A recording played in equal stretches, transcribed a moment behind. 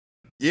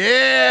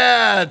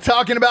Yeah,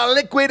 talking about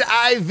liquidiv.com,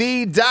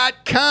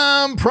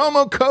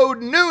 promo code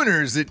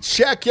Nooners at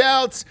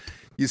checkout.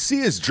 You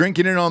see us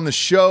drinking it on the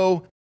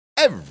show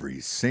every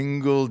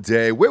single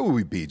day. Where would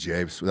we be,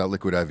 James, without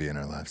Liquid IV in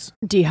our lives?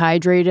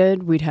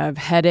 Dehydrated. We'd have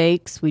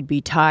headaches. We'd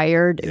be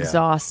tired,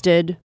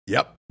 exhausted.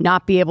 Yep.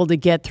 Not be able to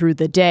get through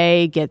the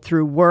day, get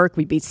through work.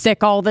 We'd be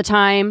sick all the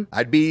time.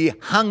 I'd be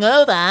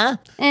hungover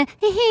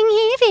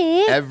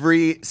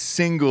every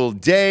single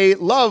day.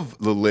 Love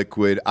the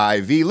Liquid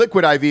IV.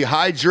 Liquid IV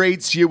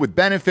hydrates you with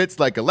benefits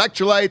like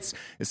electrolytes,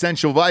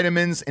 essential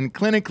vitamins, and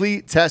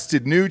clinically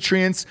tested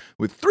nutrients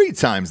with 3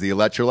 times the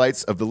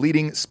electrolytes of the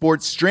leading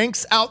sports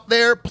drinks out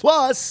there,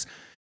 plus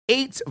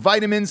 8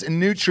 vitamins and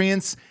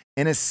nutrients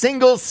in a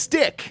single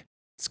stick.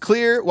 It's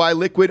clear why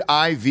Liquid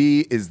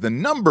IV is the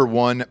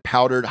 #1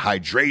 powdered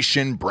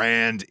hydration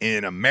brand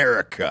in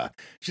America.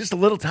 It's just a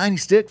little tiny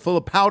stick full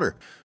of powder.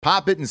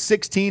 Pop it in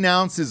 16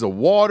 ounces of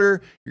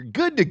water. You're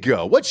good to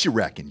go. What you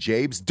reckon,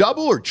 Jabes?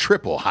 Double or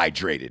triple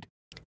hydrated?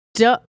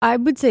 I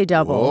would say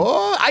double.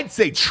 Oh, I'd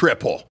say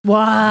triple.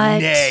 What?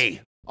 Nay,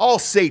 I'll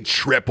say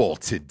triple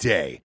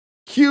today.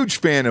 Huge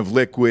fan of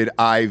Liquid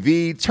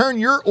IV. Turn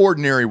your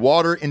ordinary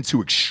water into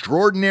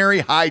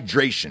extraordinary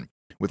hydration.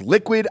 With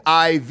Liquid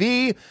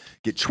IV,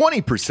 get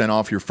 20%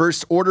 off your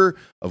first order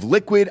of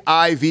Liquid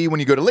IV when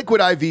you go to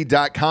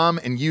liquidiv.com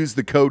and use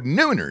the code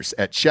Nooners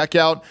at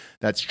checkout.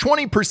 That's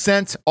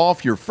 20%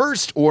 off your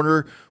first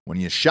order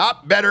when you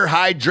shop better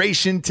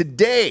hydration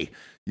today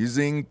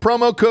using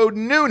promo code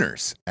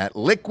Nooners at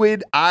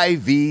liquidiv.com.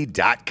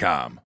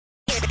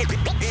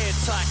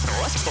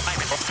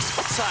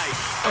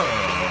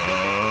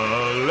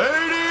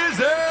 Ladies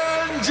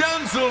and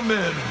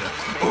gentlemen,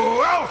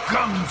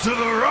 welcome to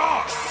the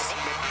Ross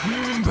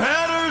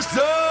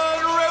Patterson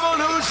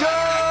Revolution!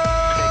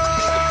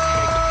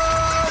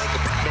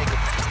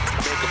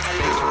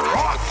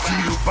 Brought to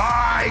you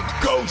by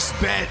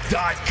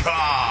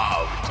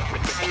GhostBed.com.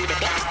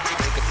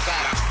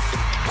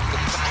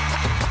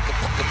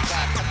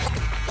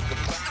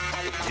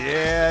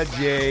 Yeah,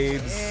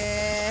 James.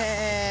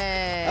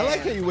 I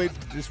like how you wait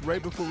just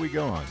right before we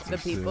go on. The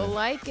people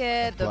like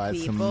it. The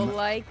people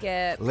like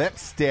it.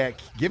 Lipstick.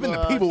 Giving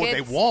the people what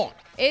they want.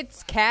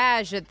 It's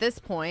cash at this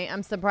point.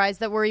 I'm surprised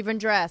that we're even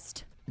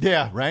dressed.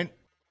 Yeah, right?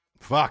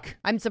 Fuck.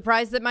 I'm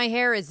surprised that my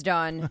hair is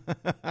done.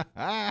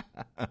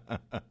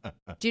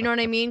 Do you know what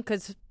I mean?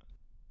 Because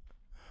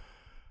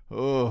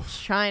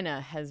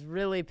China has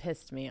really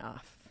pissed me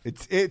off.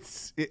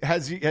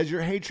 Has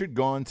your hatred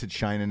gone to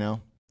China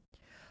now?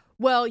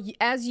 Well,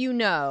 as you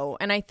know,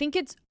 and I think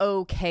it's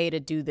okay to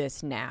do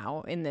this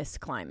now in this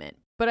climate,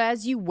 but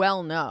as you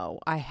well know,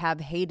 I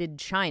have hated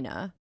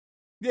China.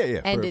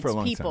 And its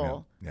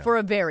people for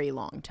a very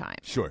long time.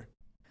 Sure.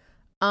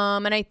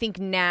 And I think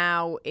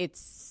now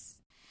it's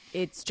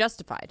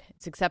justified.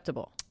 It's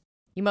acceptable.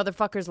 You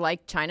motherfuckers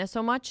like China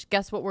so much.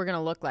 Guess what we're going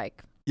to look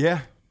like?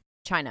 Yeah.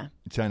 China.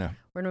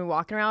 We're going to be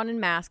walking around in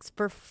masks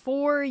for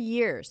 4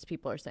 years,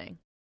 people are saying.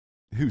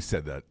 Who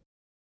said that?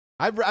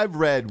 I've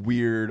read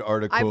weird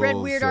articles. I've read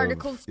weird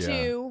articles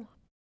too.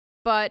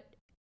 But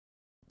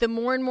the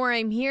more and more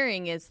I'm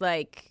hearing is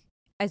like,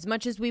 as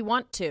much as we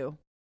want to,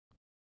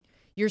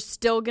 you're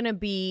still going to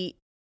be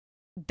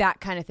that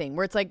kind of thing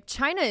where it's like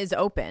China is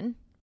open.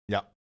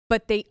 Yeah.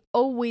 But they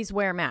always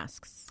wear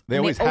masks. They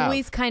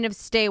always kind of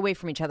stay away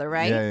from each other,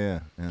 right?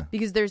 Yeah.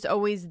 Because there's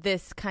always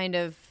this kind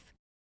of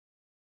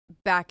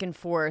back and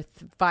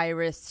forth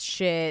virus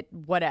shit,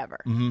 whatever.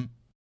 Mm-hmm.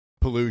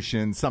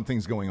 Pollution.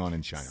 Something's going on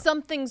in China.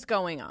 Something's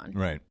going on.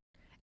 Right.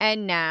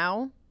 And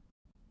now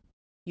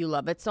you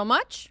love it so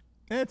much.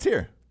 It's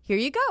here. Here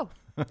you go.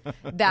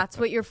 That's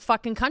what your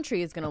fucking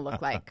country is going to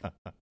look like.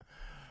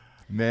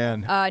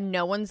 Man.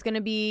 No one's going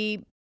to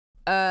be,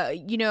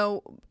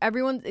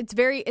 everyone,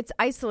 it's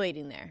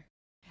isolating there.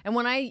 And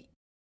when I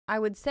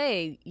would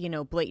say,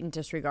 blatant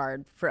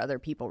disregard for other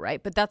people,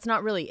 right? But that's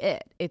not really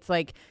it. It's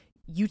like,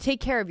 you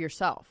take care of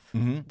yourself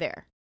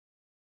there.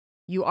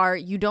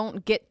 You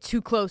don't get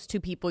too close to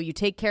people. You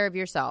take care of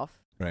yourself.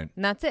 Right.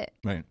 And that's it.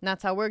 Right. And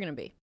that's how we're going to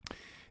be.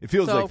 It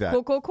feels like that.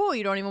 Cool.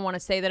 You don't even want to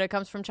say that it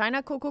comes from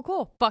China.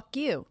 Cool. Fuck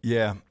you.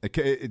 Yeah.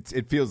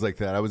 It feels like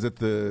that. I was at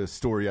the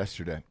store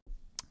yesterday,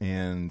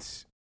 and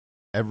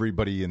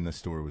everybody in the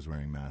store was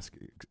wearing masks,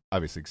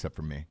 obviously except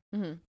for me,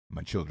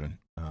 my children.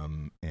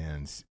 And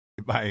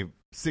my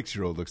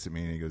 6-year-old looks at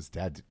me and he goes,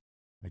 "Dad,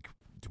 do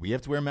we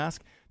have to wear a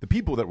mask?" The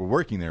people that were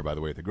working there, by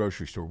the way, at the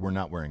grocery store, were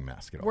not wearing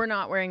masks at all. We're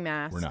not wearing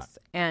masks. We're not.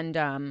 And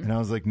I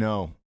was like,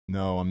 no,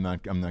 I'm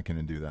not going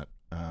to do that.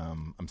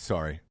 I'm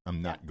sorry.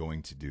 I'm not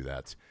going to do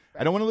that.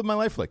 I don't want to live my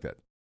life like that.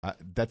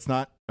 That's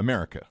not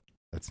America.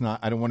 I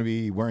don't want to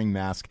be wearing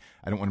masks.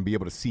 I don't want to be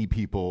able to see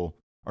people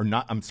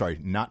not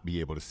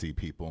be able to see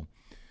people.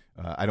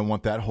 I don't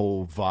want that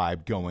whole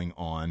vibe going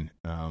on.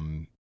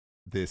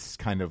 This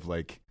kind of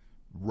like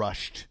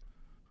rushed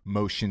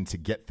motion to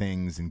get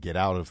things and get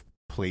out of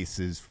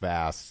places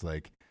fast.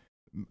 Like,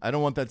 I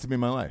don't want that to be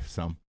my life.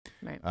 So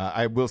right.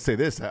 I will say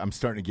this. I'm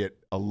starting to get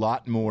a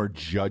lot more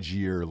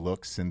judgier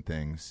looks and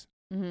things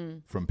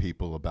from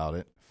people about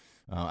it.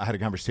 I had a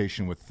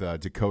conversation with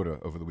Dakota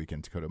over the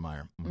weekend. Dakota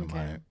Meyer,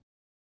 one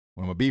of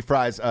my beef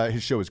fries.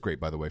 His show is great,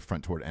 by the way.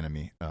 Front Toward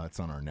Enemy. It's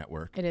on our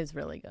network. It is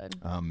really good.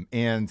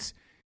 And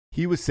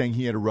he was saying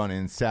he had a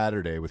run-in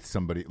Saturday with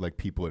somebody, like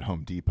people at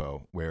Home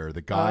Depot, where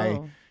the guy,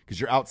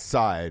 because you're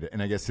outside,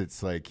 and I guess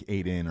it's like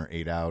 8 in or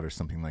 8 out or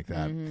something like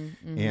that.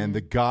 And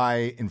the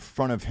guy in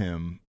front of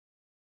him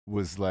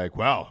was like,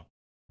 well,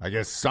 I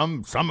guess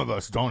some of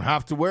us don't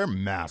have to wear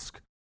masks,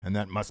 and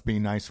that must be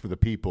nice for the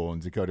people.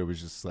 And Dakota was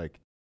just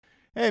like,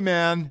 hey,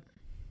 man,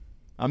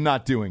 I'm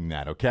not doing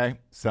that, okay?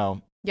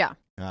 So, yeah.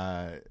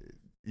 There's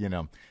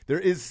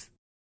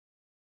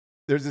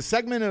a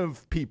segment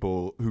of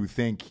people who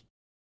think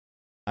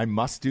I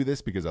must do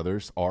this because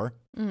others are.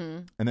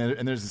 And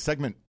there's a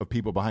segment of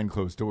people behind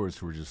closed doors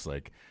who are just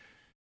like,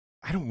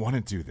 I don't want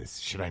to do this.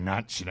 Should I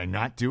not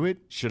do it?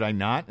 Should I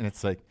not? And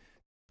it's like,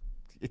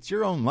 it's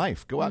your own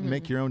life. Go out and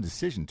make your own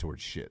decision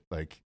towards shit.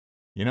 Like,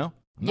 I'm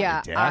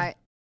not your dad.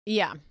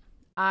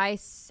 I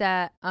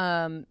sent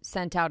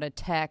out a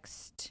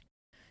text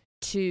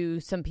to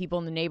some people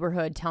in the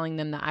neighborhood telling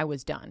them that I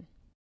was done.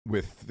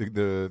 With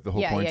the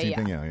whole quarantine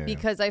thing? Yeah.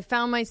 Because I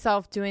found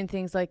myself doing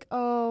things like,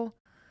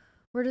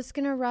 we're just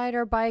going to ride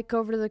our bike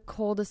over to the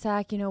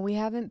cul-de-sac. We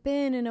haven't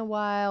been in a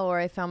while. Or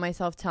I found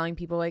myself telling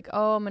people like,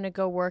 I'm going to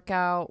go work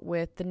out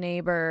with the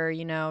neighbor,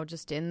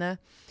 just in the,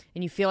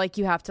 and you feel like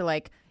you have to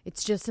like,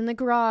 it's just in the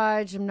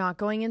garage. I'm not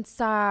going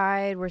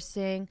inside. We're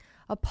staying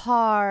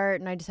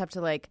apart. And I just have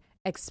to like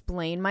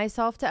explain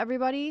myself to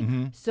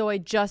everybody. So I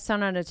just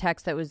sent out a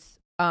text that was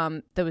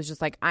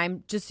just like,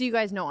 just so you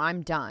guys know,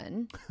 I'm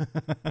done.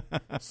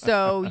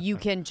 So you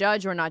can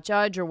judge or not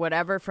judge or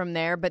whatever from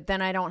there. But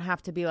then I don't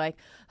have to be like,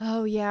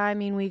 oh yeah, I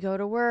mean, we go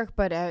to work,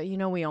 but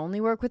we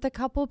only work with a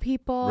couple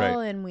people.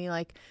 Right. And we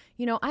like,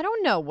 I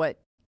don't know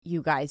what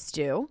you guys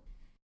do.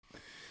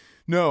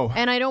 No.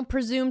 And I don't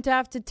presume to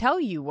have to tell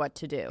you what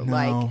to do.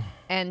 No.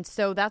 And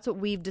so that's what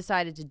we've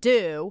decided to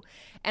do.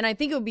 And I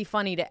think it would be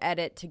funny to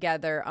edit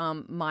together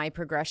my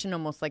progression,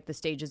 almost like the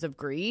stages of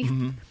grief.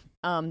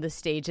 The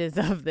stages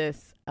of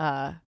this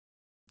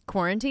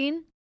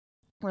quarantine.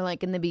 Where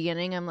like in the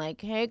beginning, I'm like,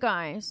 hey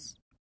guys,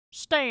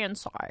 stay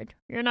inside,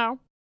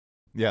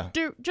 Yeah.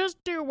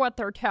 Just do what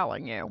they're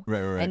telling you.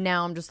 Right. And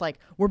now I'm just like,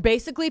 we're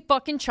basically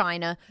fucking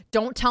China.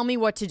 Don't tell me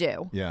what to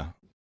do. Yeah.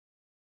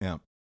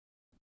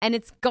 And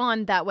it's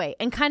gone that way.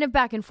 And kind of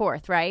back and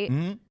forth, right?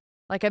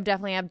 Like I've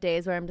definitely have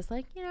days where I'm just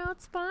like,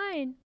 it's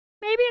fine.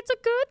 Maybe it's a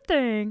good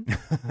thing.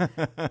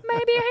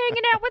 Maybe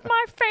hanging out with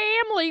my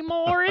family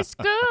more is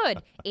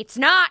good. It's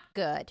not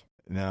good.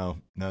 No,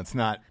 it's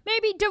not.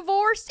 Maybe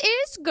divorce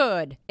is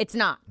good. It's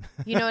not.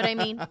 You know what I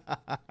mean?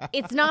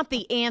 It's not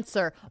the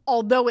answer,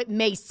 although it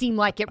may seem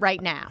like it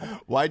right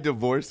now. Why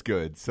divorce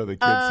good? So the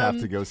kids have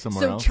to go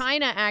somewhere else? So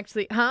China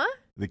actually,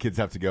 The kids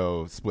have to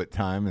go split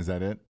time, is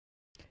that it?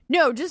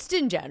 No, just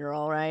in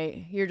general,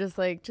 right? You're just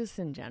like, just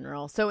in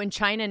general. So in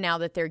China now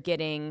that they're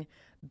getting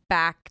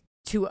back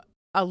to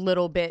a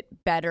little bit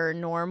better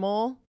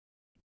normal,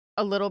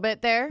 a little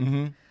bit there,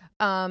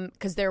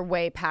 because they're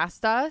way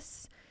past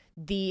us,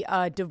 the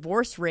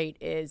divorce rate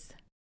is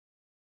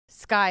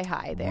sky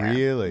high there.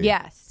 Really?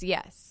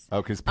 Yes.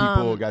 Oh, because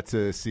people got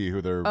to see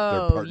who their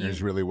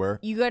partners really were?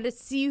 You got to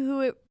see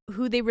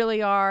who they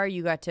really are.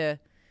 You got to,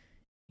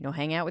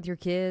 hang out with your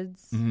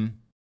kids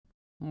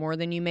more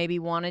than you maybe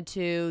wanted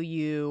to.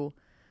 You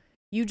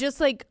just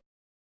like,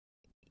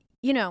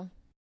 Yeah.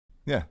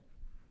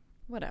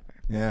 Whatever.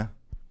 Yeah.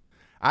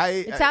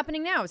 It's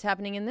happening now. It's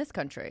happening in this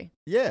country.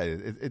 Yeah,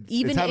 even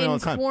it's happening all in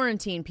the time.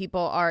 Quarantine,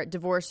 people are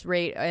divorce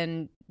rate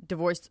and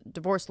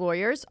divorce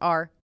lawyers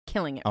are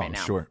killing it right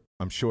now.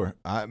 I'm sure.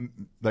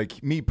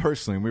 Like me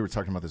personally, and we were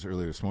talking about this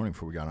earlier this morning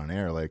before we got on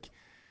air. Like,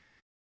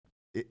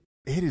 it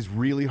is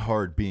really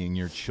hard being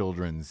your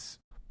children's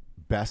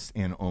best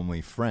and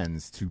only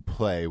friends to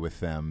play with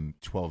them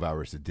 12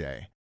 hours a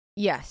day.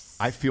 Yes,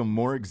 I feel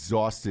more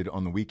exhausted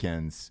on the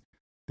weekends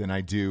than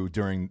I do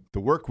during the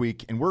work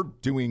week, and we're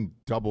doing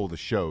double the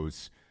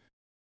shows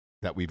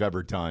that we've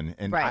ever done.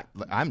 And right.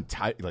 I'm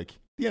tired. Like, at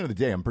the end of the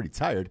day, I'm pretty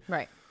tired.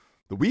 Right.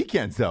 The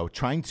weekends, though,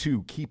 trying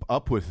to keep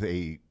up with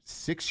a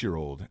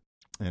 6-year-old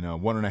and a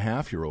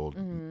 1.5-year-old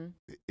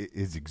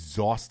is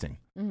exhausting.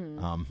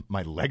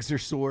 My legs are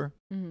sore.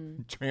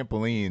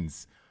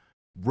 Trampolines,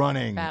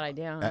 running. Bad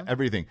idea, huh?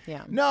 Everything.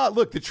 Yeah. No,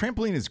 look, the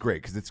trampoline is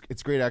great because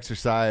it's great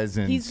exercise.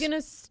 And he's going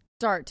to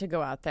start to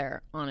go out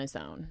there on his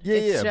own.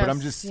 Yeah, but I'm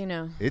just,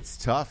 it's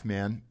tough,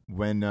 man,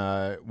 when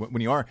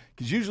you are,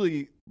 because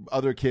usually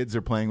other kids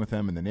are playing with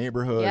them in the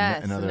neighborhood.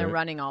 Yes, and they're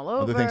running all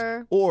over.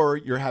 Things. Or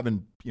you're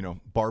having,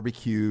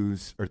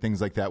 barbecues or things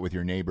like that with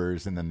your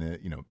neighbors, and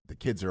then the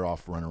kids are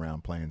off running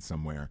around playing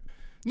somewhere.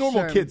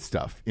 Normal kid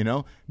stuff,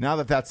 Now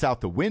that that's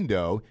out the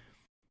window,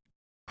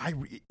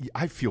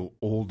 I feel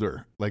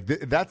older. Like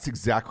that's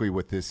exactly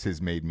what this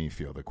has made me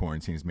feel. The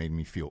quarantine has made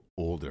me feel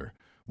older.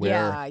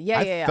 Where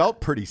I felt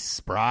pretty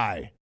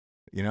spry,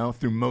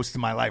 through most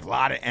of my life. A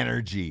lot of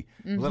energy,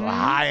 a little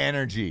high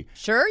energy.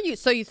 Sure,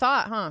 so you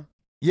thought, huh?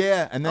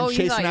 Yeah, and then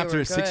chasing after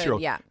a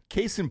 6-year-old. Yeah.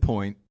 Case in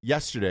point,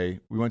 yesterday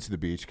we went to the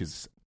beach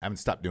because I haven't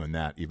stopped doing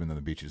that, even though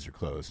the beaches are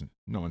closed.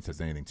 No one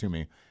says anything to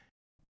me.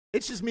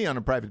 It's just me on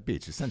a private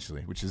beach,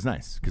 essentially, which is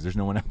nice because there's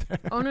no one out there.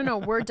 Oh, no,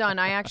 we're done.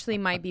 I actually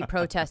might be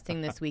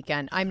protesting this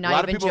weekend. I'm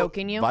not even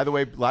joking you. By the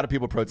way, a lot of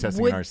people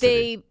protesting in our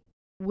city.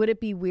 Would it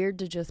be weird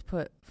to just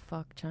put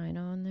fuck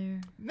China on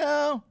there?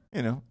 No.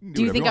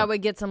 Do you think I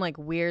would get some like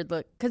weird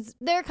look? Because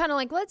they're kind of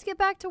like, let's get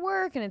back to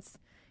work. And it's,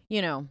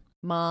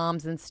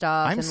 moms and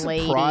stuff I'm and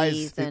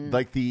surprised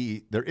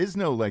ladies. there is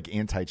no like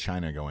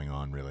anti-China going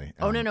on, really.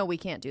 No, we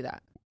can't do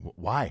that.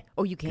 Why?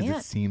 Oh, you can't?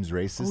 Because it seems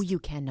racist? Oh, you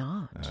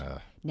cannot.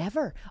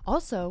 Never.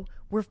 Also,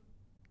 we're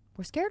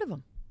scared of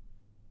them.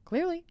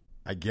 Clearly.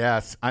 I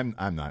guess. I'm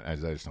not. I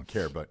just don't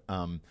care. But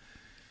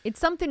it's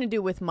something to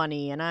do with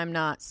money, and I'm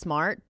not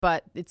smart,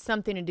 but it's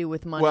something to do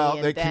with money. Well,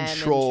 and they them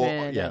control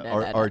and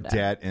our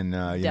debt and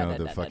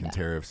the fucking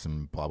tariffs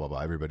and blah blah blah.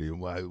 Everybody,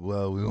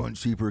 well, we want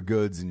cheaper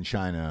goods in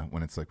China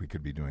when it's like we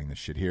could be doing this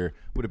shit here.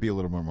 Would it be a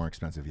little more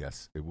expensive?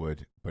 Yes, it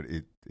would, but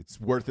it's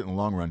worth it in the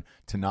long run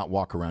to not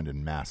walk around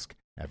in mask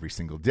every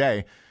single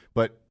day.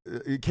 But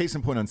case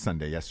in point, on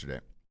Sunday yesterday,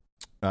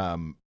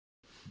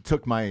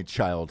 took my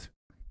child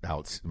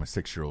out, my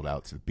 6-year-old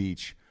out to the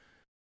beach.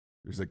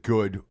 There's a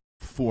good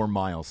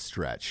 4-mile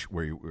stretch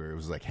where it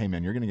was like, hey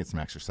man, you're going to get some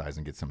exercise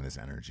and get some of this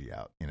energy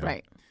out.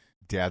 Right.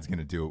 Dad's going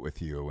to do it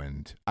with you.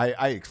 And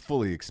I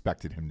fully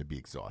expected him to be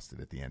exhausted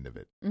at the end of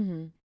it.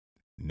 Mm-hmm.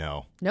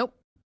 No. Nope.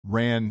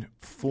 Ran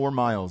 4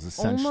 miles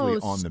essentially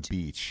almost on the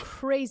beach.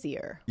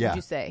 Crazier, yeah. Would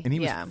you say? And he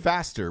was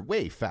faster,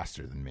 way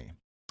faster than me.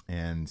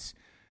 And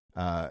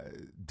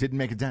didn't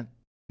make a dent.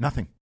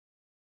 Nothing.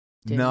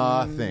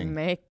 Nothing.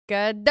 Make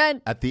a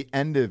dent. At the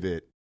end of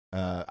it,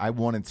 I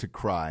wanted to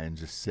cry and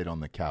just sit on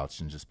the couch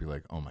and just be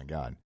like, "Oh my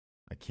God,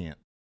 I can't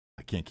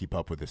keep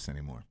up with this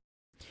anymore.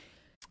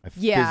 I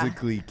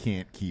physically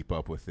can't keep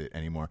up with it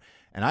anymore."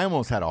 And I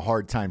almost had a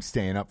hard time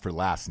staying up for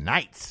last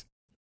night.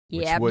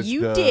 Yeah, but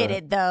you did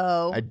it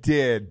though. I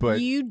did,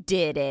 but you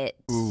did it.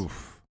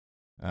 Oof.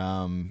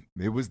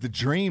 It was the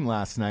dream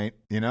last night.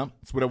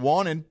 It's what I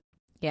wanted.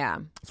 Yeah,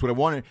 it's what I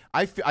wanted.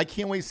 I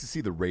can't wait to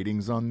see the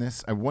ratings on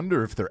this. I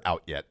wonder if they're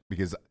out yet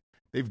because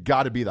they've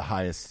got to be the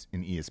highest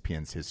in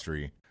ESPN's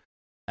history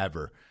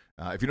ever.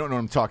 If you don't know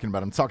what I'm talking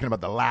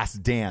about The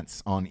Last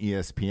Dance on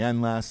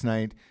ESPN last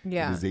night.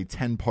 Yeah. It is a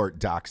 10-part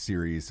doc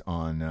series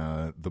on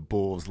the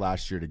Bulls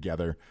last year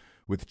together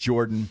with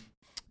Jordan.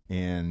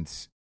 And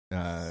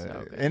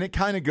it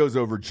kind of goes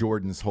over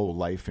Jordan's whole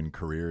life and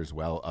career as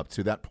well up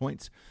to that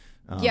point.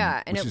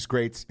 Which is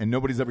great. And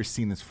nobody's ever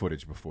seen this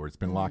footage before. It's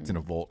been locked in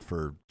a vault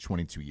for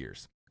 22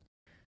 years.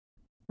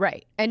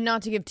 Right. And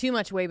not to give too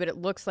much away, but it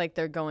looks like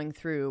they're going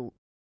through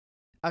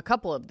a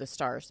couple of the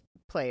Stars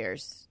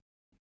players.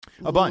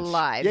 A bunch.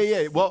 Live.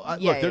 Yeah. Well,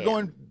 look,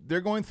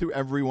 they're going through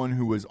everyone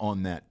who was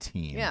on that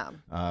team.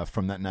 Yeah.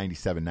 From that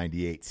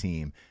 97-98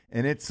 team.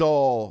 And it's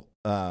all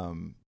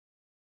the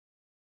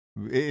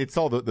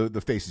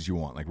faces you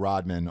want, like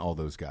Rodman, all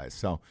those guys.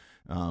 So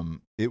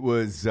it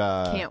was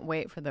can't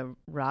wait for the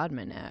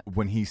Rodman app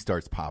when he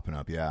starts popping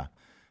up. Yeah.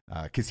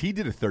 Because he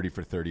did a 30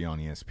 for 30 on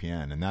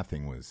ESPN, and that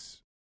thing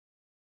was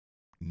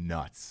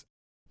nuts.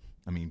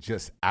 I mean,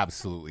 just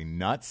absolutely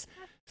nuts.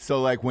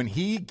 So, like, when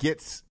he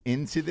gets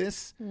into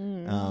this,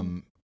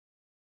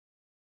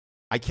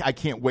 I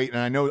can't wait, and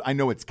I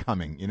know it's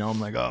coming. I'm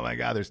like, oh my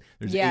God, there's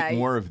 8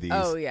 more of these.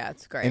 Oh yeah,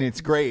 it's great, and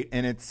it's great,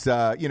 and it's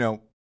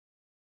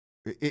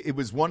it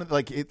was one of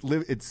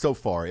it's so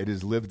far it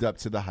has lived up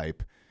to the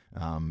hype.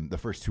 The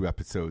first 2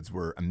 episodes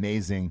were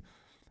amazing.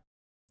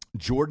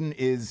 Jordan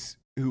is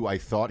who I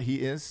thought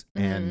he is,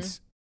 and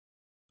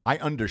I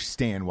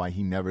understand why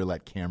he never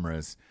let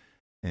cameras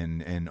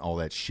and all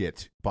that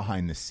shit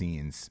behind the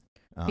scenes.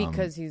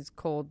 Because he's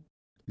cold.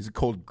 He's a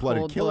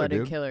cold-blooded killer,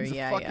 dude. He's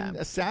a fucking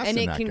assassin, and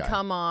it that can guy.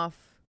 come off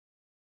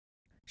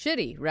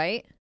shitty,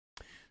 right?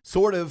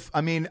 Sort of. I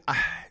mean,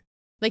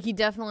 like he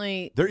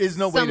definitely. There is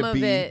no way to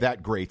be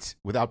that great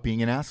without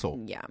being an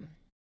asshole. Yeah.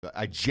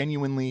 I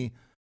genuinely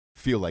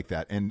feel like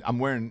that, and I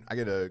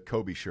got a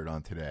Kobe shirt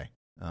on today.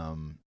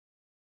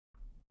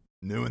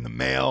 New in the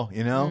mail,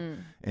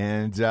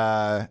 and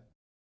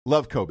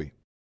love Kobe.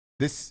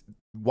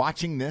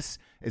 Watching this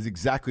is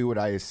exactly what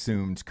I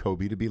assumed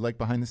Kobe to be like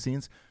behind the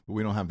scenes, but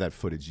we don't have that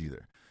footage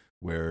either,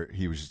 where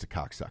he was just a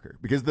cocksucker.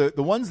 Because the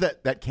ones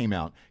that came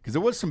out, because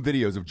there was some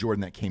videos of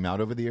Jordan that came out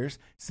over the years.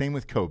 Same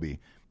with Kobe.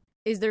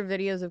 Is there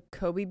videos of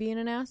Kobe being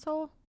an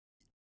asshole?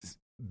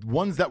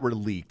 Ones that were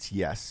leaked,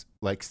 yes.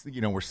 Like,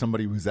 where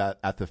somebody was at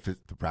the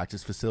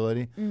practice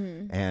facility,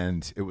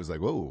 and it was like,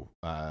 whoa.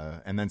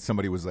 And then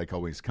somebody was like,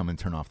 always come and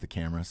turn off the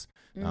cameras.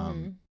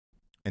 And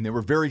they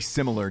were very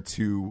similar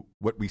to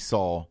what we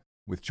saw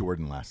with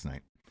Jordan last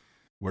night,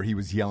 where he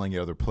was yelling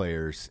at other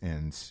players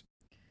and,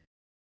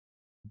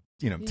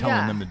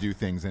 telling them to do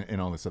things and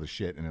all this other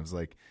shit. And it was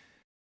like,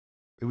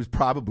 it was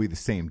probably the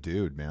same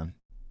dude, man.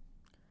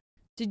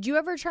 Did you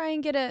ever try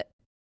and get an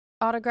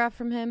autograph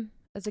from him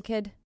as a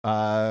kid?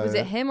 Was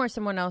it him or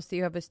someone else? Do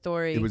you have a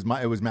story? It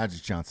was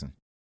Magic Johnson.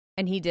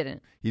 And he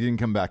didn't? He didn't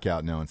come back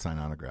out, and sign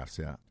autographs,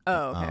 yeah.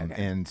 Oh, okay.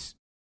 And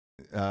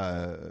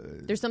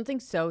There's something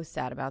so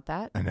sad about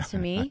that to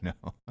me. I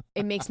know.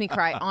 It makes me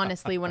cry,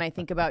 honestly, when I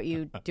think about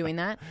you doing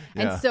that.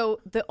 Yeah. And so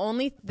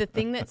the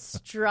thing that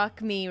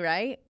struck me,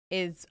 right,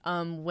 is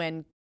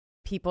when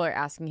people are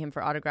asking him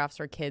for autographs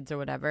or kids or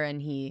whatever,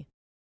 and he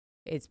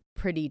is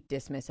pretty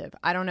dismissive.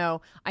 I don't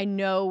know. I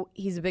know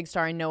he's a big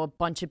star. I know a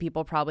bunch of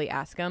people probably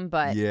ask him,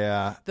 but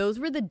Yeah. those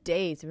were the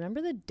days.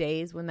 Remember the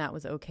days when that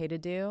was okay to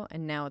do?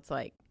 And now it's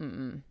like,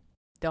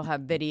 they'll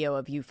have video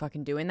of you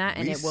fucking doing that,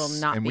 and it will not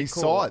be cool. And we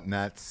saw it in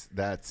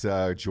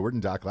that Jordan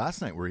doc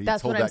last night where he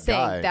That's told what I'm that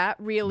guy, saying. That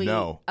really,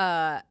 no,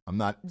 I'm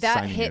not that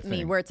signing hit your me.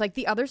 thing. Where it's like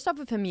the other stuff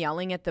of him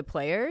yelling at the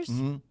players.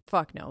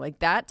 Fuck no. Like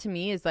that to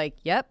me is like,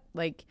 yep,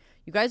 like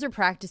you guys are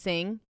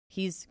practicing.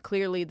 He's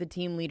clearly the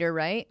team leader,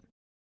 right?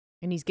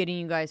 And he's getting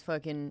you guys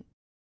fucking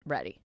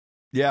ready.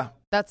 Yeah.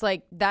 That's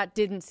like, that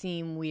didn't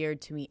seem weird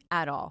to me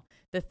at all.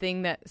 The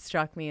thing that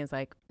struck me is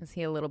like, is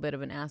he a little bit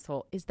of an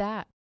asshole? Is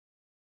that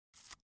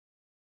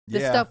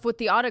the stuff with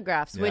the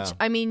autographs, which,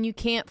 I mean, you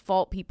can't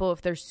fault people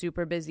if they're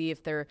super busy,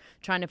 if they're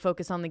trying to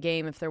focus on the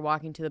game, if they're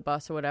walking to the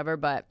bus or whatever.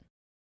 But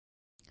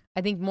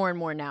I think more and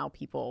more now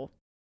people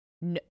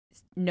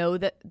know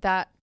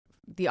that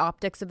the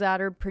optics of that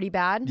are pretty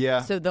bad.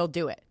 Yeah. So they'll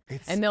do it.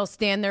 And they'll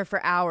stand there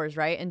for hours,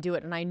 right, and do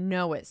it. And I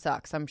know it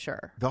sucks, I'm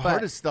sure. The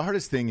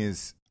hardest thing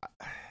is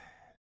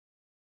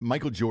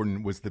Michael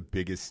Jordan was the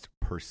biggest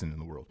person in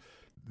the world,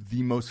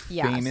 the most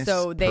famous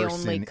so they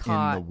person only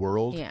caught, in the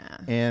world. Yeah,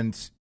 and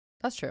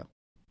that's true.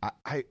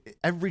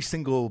 Every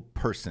single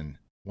person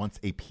wants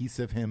a piece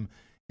of him,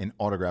 an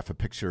autograph, a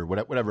picture,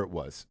 whatever it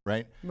was,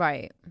 right?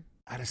 Right.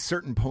 At a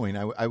certain point,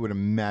 I would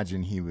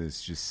imagine he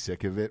was just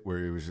sick of it,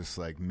 where he was just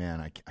like, man,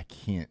 I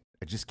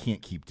just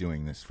can't keep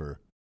doing this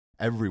for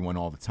everyone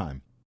all the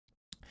time.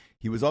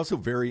 He was also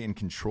very in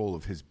control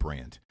of his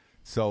brand.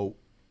 So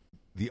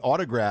the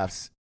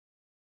autographs,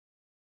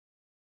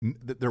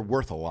 they're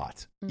worth a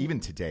lot. Even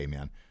today,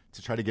 man,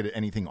 to try to get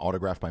anything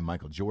autographed by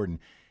Michael Jordan,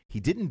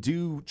 he didn't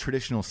do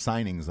traditional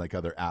signings like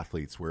other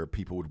athletes where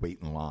people would wait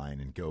in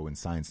line and go and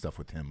sign stuff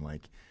with him.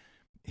 Like,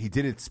 he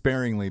did it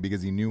sparingly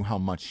because he knew how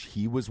much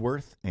he was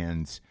worth.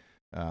 And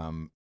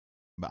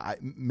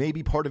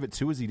maybe part of it,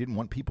 too, is he didn't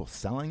want people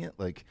selling it.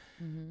 Like,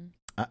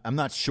 I'm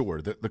not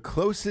sure. The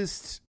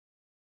closest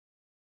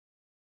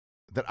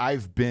that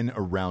I've been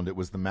around it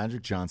was the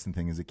Magic Johnson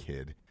thing as a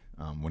kid,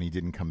 when he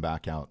didn't come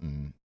back out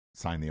and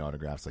sign the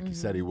autographs like he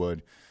said he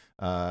would.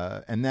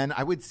 And then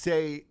I would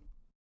say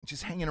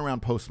just hanging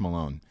around Post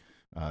Malone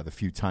the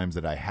few times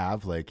that I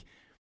have. Like,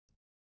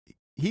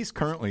 he's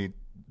currently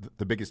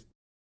the biggest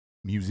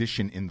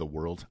musician in the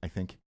world, I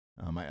think.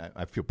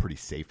 I feel pretty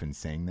safe in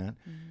saying that.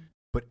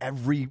 But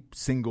every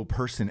single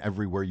person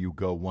everywhere you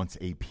go wants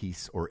a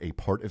piece or a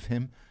part of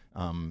him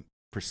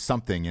for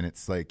something. And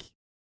it's like,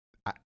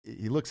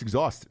 he looks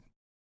exhausted.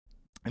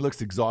 He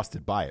looks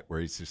exhausted by it,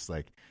 where he's just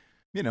like,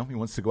 he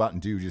wants to go out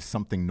and do just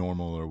something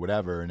normal or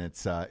whatever. And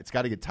it's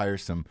got to get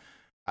tiresome.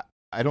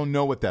 I don't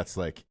know what that's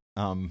like.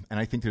 And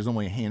I think there's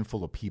only a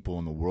handful of people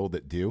in the world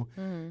that do.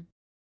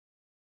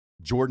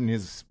 Jordan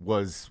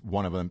was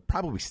one of them,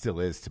 probably still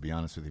is, to be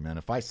honest with you, man.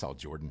 If I saw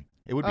Jordan,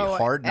 it would be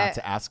hard not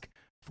to ask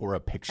for a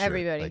picture.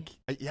 Everybody. Like,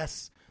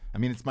 yes. I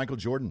mean, it's Michael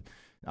Jordan.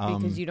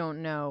 Because you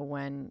don't know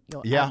when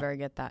you'll ever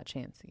get that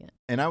chance again.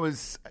 And I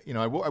was,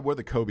 I wore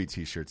the Kobe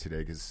t-shirt today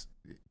because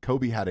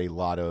Kobe had a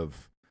lot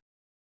of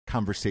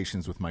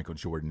conversations with Michael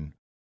Jordan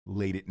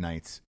late at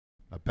nights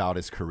about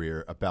his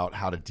career, about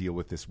how to deal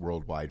with this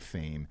worldwide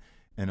fame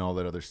and all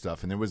that other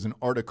stuff. And there was an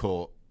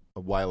article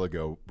a while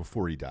ago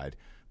before he died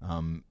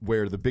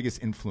where the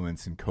biggest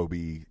influence in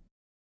Kobe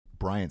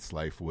Bryant's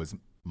life was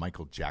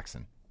Michael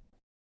Jackson.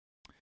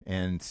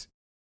 And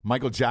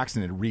Michael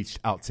Jackson had reached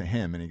out to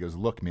him and he goes,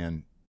 look,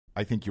 man,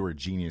 I think you're a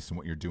genius in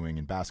what you're doing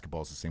in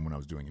basketball. It's the same when I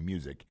was doing in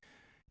music.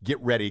 Get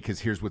ready,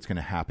 because here's what's going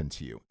to happen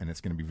to you. And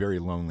it's going to be very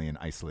lonely and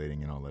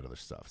isolating and all that other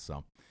stuff.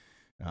 So,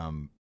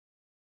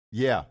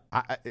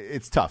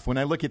 it's tough. When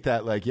I look at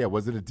that, like,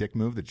 was it a dick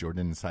move that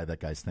Jordan inside that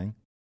guy's thing?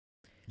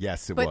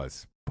 Yes, it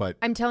was. But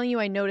I'm telling you,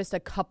 I noticed a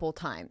couple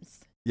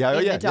times in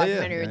the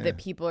documentary that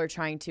people are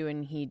trying to,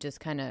 and he just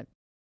kind of,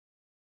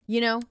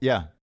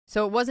 Yeah.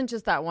 So it wasn't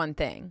just that one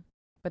thing,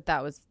 but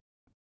that was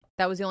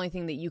the only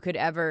thing that you could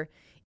ever,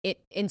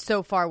 in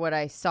so far what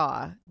I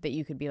saw, that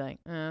you could be like,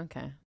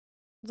 okay,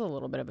 it's a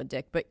little bit of a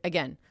dick. But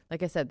again,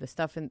 like I said, the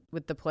stuff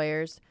with the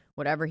players,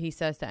 whatever he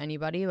says to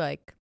anybody,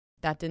 like,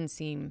 that didn't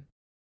seem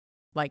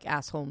like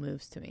asshole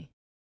moves to me.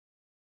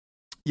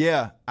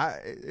 Yeah,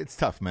 it's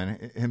tough,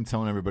 man. Him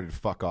telling everybody to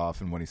fuck off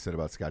and what he said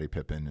about Scottie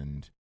Pippen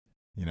and,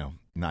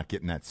 not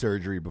getting that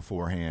surgery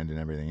beforehand and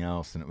everything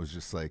else. And it was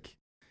just like,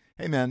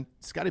 hey, man,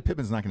 Scottie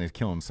Pippen's not going to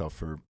kill himself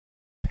for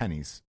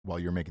pennies while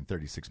you're making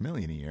 $36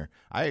 million a year.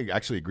 I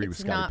actually agree with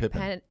Scottie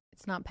Pippen.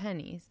 It's not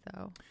pennies,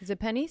 though. Is it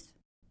pennies?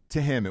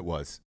 To him, it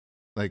was.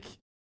 Like,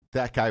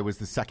 that guy was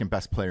the second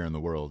best player in the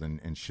world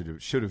and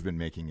should have been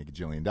making $1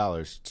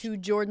 gajillion. To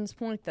Jordan's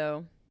point,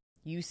 though,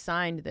 you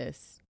signed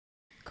this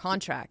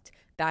contract.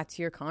 That's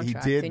your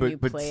contract. He did, and but, you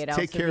but play it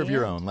take out care to of the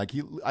your end. own. Like,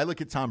 I look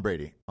at Tom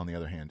Brady, on the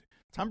other hand.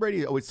 Tom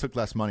Brady always took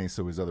less money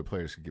so his other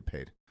players could get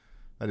paid.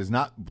 That is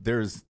not.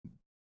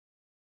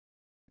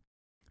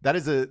 That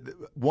is a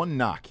one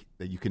knock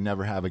that you can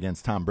never have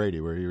against Tom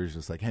Brady, where he was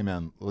just like, "Hey,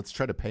 man, let's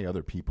try to pay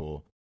other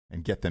people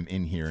and get them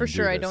in here." For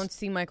sure, I this. don't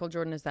see Michael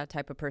Jordan as that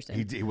type of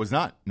person. He was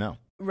not. No.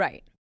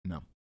 Right.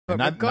 No. But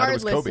neither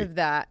regardless was Kobe. of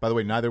that, by the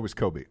way, neither was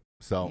Kobe.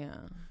 So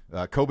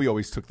Kobe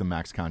always took the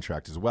max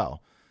contract as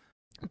well.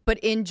 But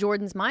in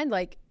Jordan's mind,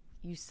 like,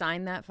 you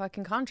signed that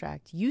fucking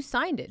contract. You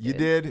signed it. You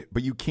did,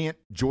 but you can't.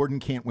 Jordan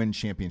can't win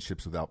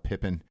championships without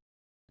Pippen.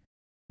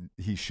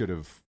 He should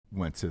have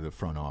went to the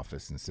front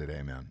office and said,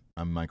 "Hey, man,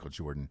 I'm Michael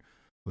Jordan.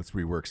 Let's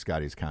rework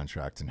Scotty's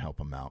contract and help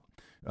him out."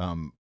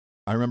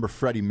 I remember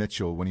Freddie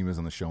Mitchell, when he was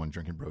on the show on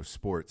Drinking Bros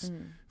Sports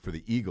for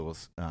the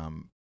Eagles,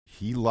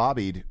 he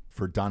lobbied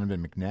for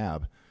Donovan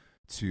McNabb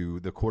to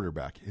the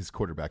quarterback, his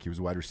quarterback. He was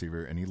a wide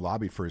receiver, and he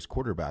lobbied for his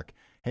quarterback.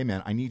 "Hey,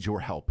 man, I need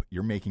your help.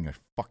 You're making a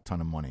fuck ton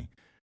of money.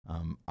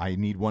 I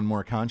need one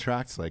more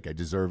contract. Like, I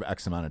deserve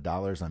X amount of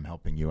dollars. I'm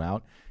helping you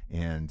out."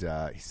 And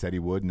he said he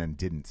would and then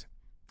didn't.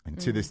 And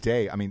to this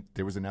day, I mean,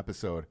 there was an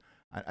episode,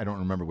 I don't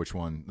remember which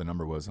one the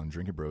number was on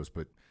Drinking Bros,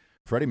 but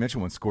Freddie Mitchell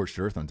went scorched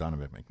earth on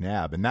Donovan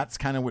McNabb. And that's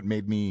kind of what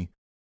made me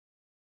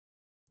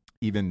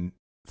even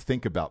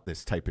think about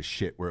this type of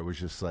shit, where it was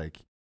just like,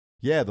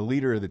 yeah, the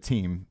leader of the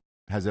team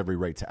has every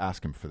right to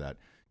ask him for that.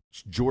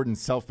 Jordan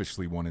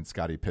selfishly wanted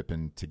Scottie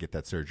Pippen to get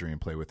that surgery and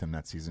play with him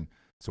that season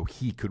so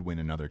he could win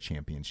another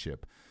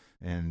championship.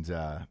 And,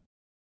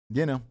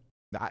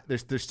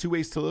 there's two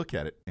ways to look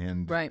at it.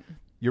 And right.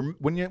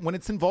 When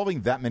it's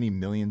involving that many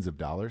millions of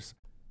dollars,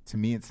 to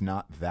me, it's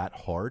not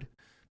that hard.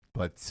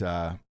 But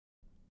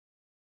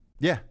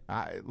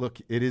look,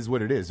 it is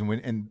what it is.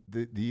 And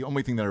the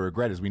only thing that I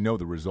regret is we know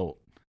the result.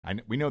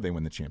 We know they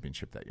win the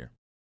championship that year.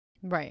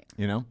 Right.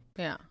 You know?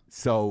 Yeah.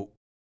 So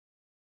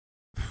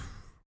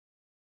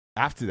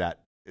after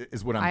that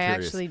is what I'm curious.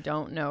 I actually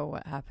don't know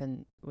what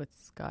happened with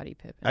Scottie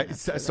Pippen. I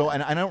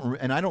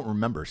don't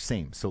remember.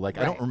 Same. So like,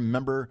 right. I don't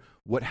remember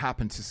what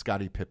happened to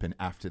Scottie Pippen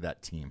after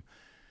that team.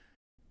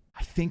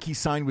 I think he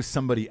signed with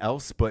somebody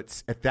else,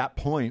 but at that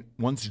point,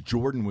 once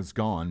Jordan was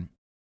gone,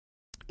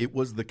 it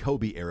was the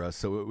Kobe era,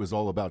 so it was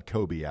all about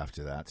Kobe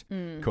after that.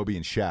 Kobe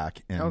and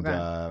Shaq.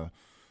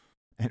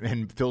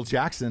 And Phil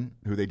Jackson,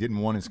 who they didn't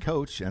want as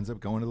coach, ends up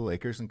going to the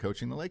Lakers and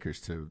coaching the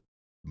Lakers to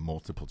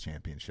multiple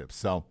championships.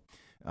 So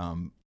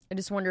I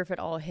just wonder if it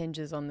all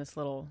hinges on this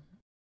little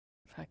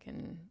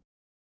fucking,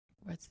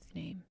 what's his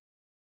name?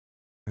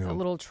 A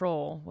little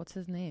troll. What's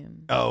his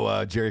name?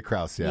 Oh, Jerry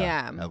Krause.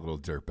 Yeah. That little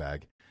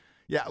dirtbag.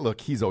 Yeah,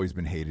 look, he's always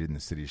been hated in the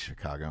city of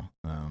Chicago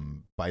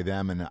by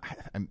them.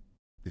 And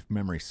if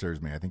memory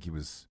serves me, I think he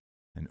was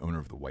an owner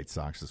of the White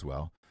Sox as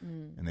well.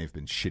 And they've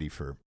been shitty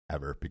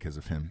forever because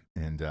of him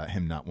and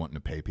him not wanting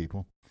to pay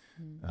people.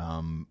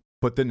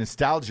 But the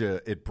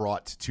nostalgia it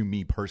brought to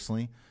me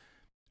personally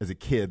as a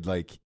kid,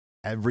 like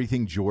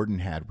everything Jordan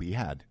had, we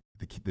had.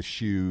 The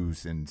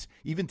shoes, and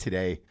even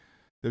today,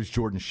 those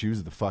Jordan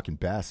shoes are the fucking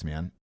best,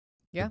 man.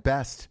 Yeah. The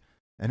best.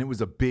 And it was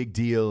a big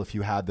deal if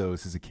you had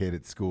those as a kid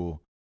at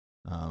school.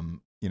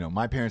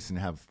 My parents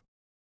didn't have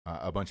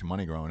a bunch of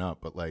money growing up,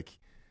 but like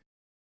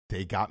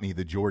they got me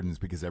the Jordans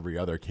because every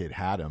other kid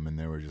had them, and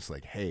they were just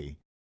like, "Hey,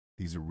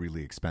 these are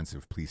really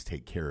expensive. Please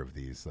take care of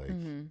these." Like,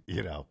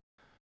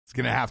 it's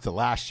gonna have to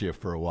last you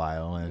for a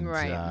while. And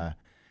right.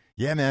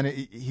 Yeah, man,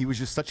 he was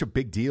just such a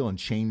big deal and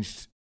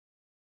changed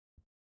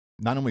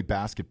not only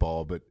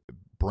basketball but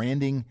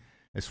branding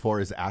as far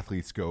as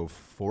athletes go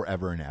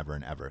forever and ever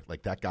and ever.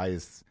 Like that guy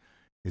is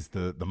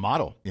the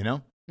model. You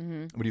know?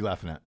 What are you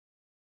laughing at?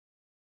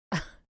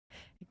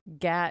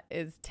 Gat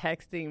is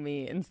texting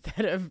me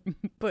instead of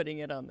putting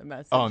it on the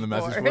message. Oh, on the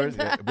message board?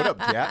 Yeah. What up,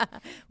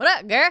 Gat? What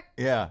up, girl?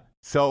 Yeah.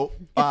 So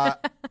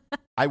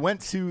I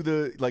went to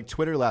the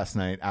Twitter last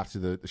night after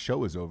the show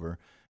was over,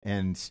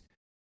 and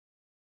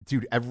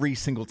dude, every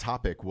single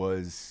topic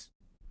was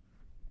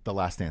The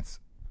Last Dance.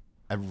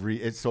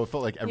 So it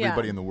felt like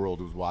everybody in the world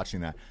was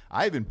watching that.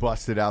 I even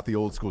busted out the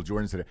old school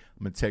Jordans today.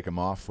 I'm gonna take them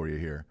off for you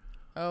here.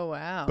 Oh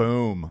wow!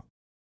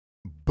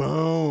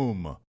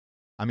 Boom.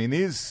 I mean,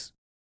 these.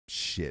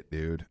 Shit,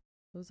 dude.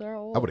 Those are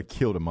old. I would have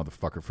killed a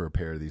motherfucker for a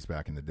pair of these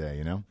back in the day,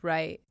 you know?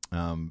 Right.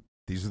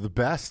 These are the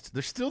best.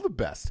 They're still the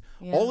best.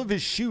 Yeah. All of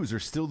his shoes are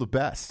still the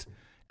best.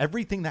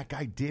 Everything that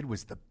guy did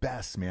was the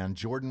best, man.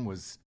 Jordan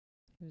was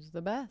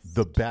the best.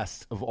 The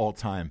best of all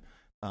time.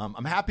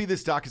 I'm happy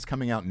this doc is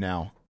coming out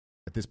now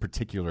at this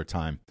particular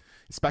time,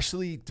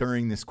 especially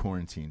during this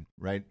quarantine,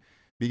 right?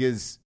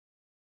 Because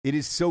it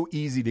is so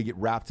easy to get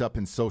wrapped up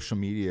in social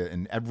media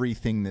and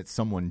everything that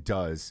someone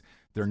does.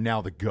 They're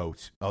now the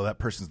GOAT. Oh, that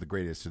person's the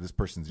greatest, or this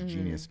person's a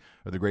genius,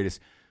 or the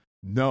greatest.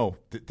 No,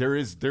 there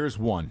is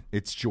one.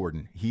 It's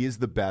Jordan. He is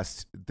the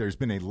best. There's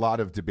been a lot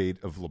of debate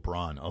of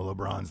LeBron. Oh,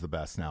 LeBron's the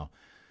best now.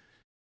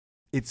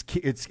 It's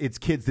kids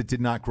that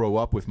did not grow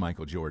up with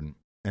Michael Jordan.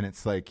 And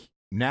it's like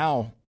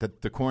now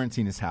that the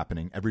quarantine is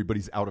happening,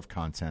 everybody's out of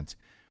content,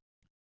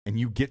 and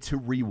you get to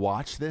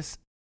rewatch this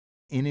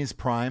in his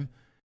prime,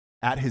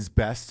 at his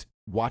best,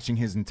 watching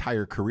his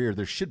entire career.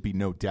 There should be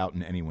no doubt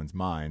in anyone's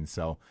mind.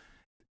 So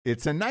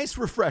it's a nice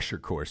refresher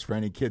course for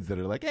any kids that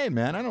are like, hey,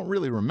 man, I don't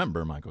really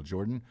remember Michael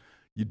Jordan.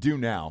 You do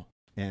now.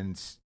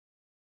 And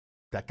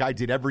that guy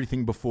did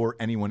everything before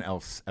anyone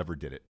else ever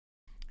did it.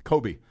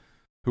 Kobe,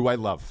 who I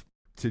love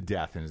to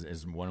death and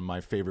is one of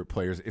my favorite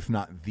players, if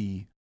not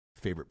the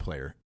favorite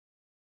player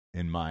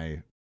in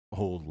my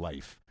whole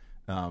life,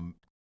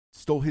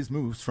 stole his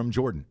moves from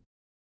Jordan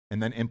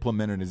and then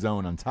implemented his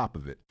own on top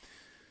of it.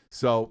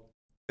 So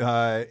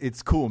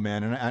it's cool,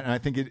 man. And I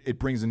think it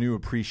brings a new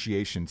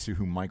appreciation to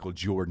who Michael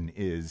Jordan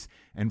is.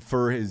 And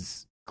for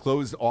his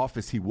closed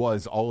office he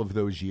was all of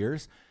those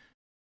years,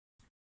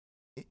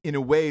 in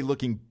a way,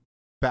 looking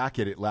back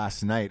at it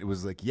last night, it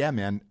was like, yeah,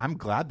 man, I'm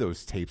glad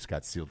those tapes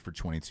got sealed for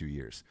 22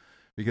 years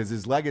because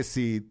his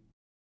legacy,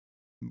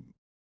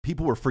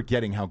 people were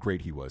forgetting how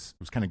great he was. It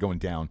was kind of going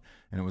down.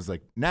 And it was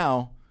like,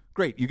 now,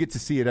 great, you get to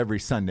see it every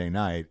Sunday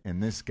night.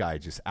 And this guy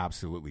just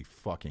absolutely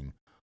fucking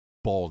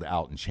balled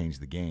out and changed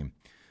the game.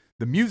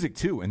 The music,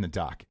 too, in the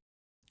doc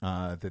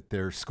that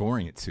they're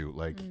scoring it to.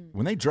 Like,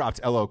 when they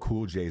dropped LL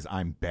Cool J's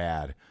I'm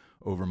Bad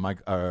over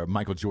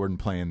Michael Jordan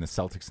playing the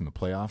Celtics in the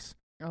playoffs.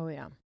 Oh,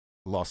 yeah.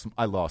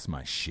 I lost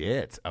my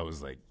shit. I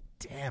was like,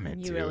 damn it,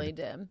 You dude. really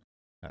did.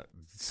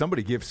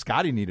 Somebody give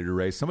Scotty needed a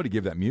raise. Somebody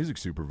give that music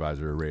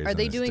supervisor a raise. Are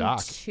they doing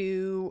doc.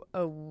 2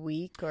 a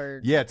week or?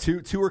 Yeah,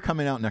 two are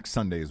coming out next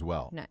Sunday as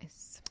well.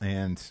 Nice.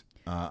 And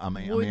I'm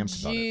amped Would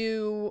about it.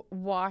 you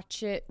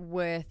watch it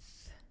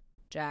with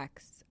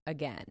Jax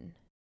again?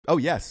 Oh,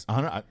 yes.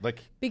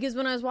 Because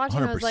when I was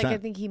watching, I was like, 100%. I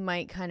think he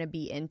might kind of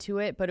be into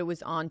it, but it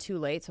was on too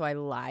late, so I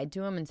lied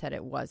to him and said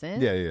it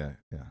wasn't. Yeah.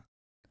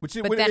 But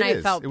then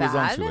I felt it was on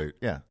bad. too late.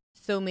 Yeah.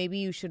 So maybe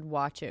you should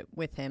watch it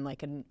with him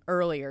like an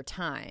earlier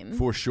time.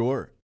 For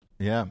sure.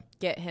 Yeah.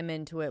 Get him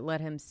into it. Let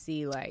him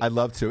see. Like, I'd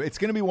love to. It's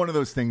going to be one of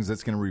those things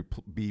that's going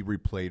to be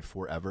replayed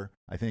forever,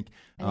 I think.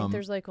 I think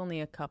there's like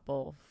only a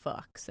couple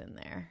fucks in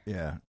there.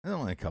 Yeah.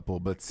 Only a couple.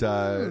 But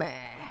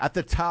at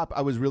the top,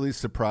 I was really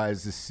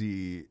surprised to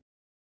see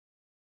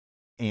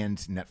and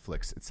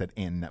Netflix. It said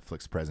and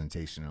Netflix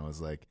presentation. I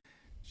was like,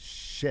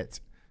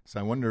 shit. So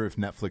I wonder if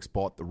Netflix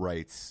bought the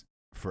rights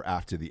for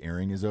after the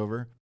airing is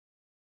over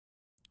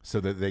so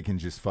that they can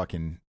just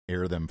fucking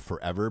air them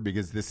forever,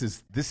 because this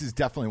is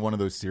definitely one of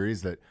those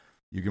series that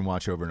you can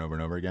watch over and over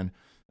and over again.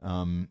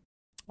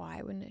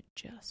 Why wouldn't it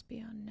just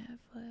be on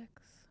Netflix?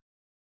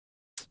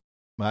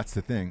 Well, that's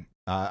the thing.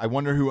 I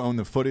wonder who owned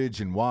the footage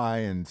and why.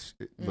 And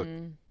look,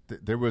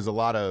 there was a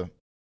lot of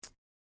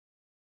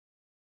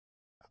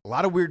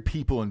weird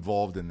people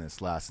involved in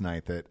this last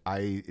night that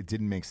it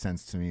didn't make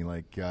sense to me.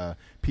 Like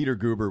Peter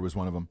Guber was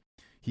one of them.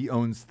 He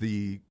owns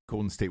the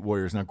Golden State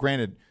Warriors. Now,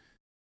 granted,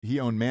 he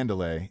owned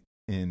Mandalay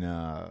in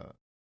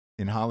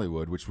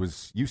Hollywood, which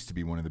used to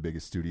be one of the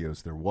biggest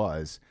studios there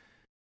was.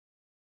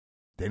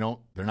 They're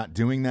not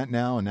doing that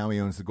now, and now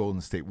he owns the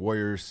Golden State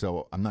Warriors.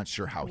 So I'm not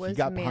sure how he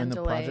got behind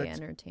the project.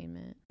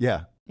 Entertainment.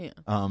 Yeah. Yeah.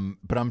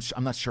 But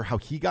I'm not sure how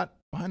he got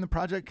behind the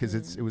project because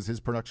it was his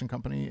production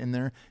company in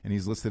there, and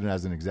he's listed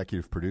as an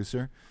executive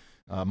producer.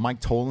 Mike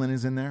Tollin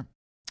is in there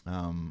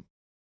from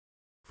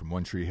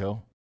One Tree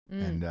Hill.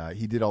 And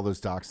he did all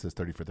those docs, those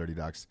 30 for 30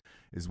 docs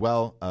as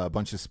well, a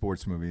bunch of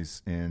sports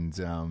movies. And,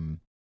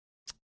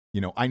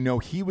 I know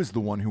he was the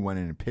one who went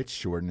in and pitched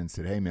Jordan and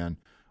said, hey, man,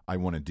 I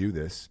want to do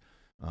this.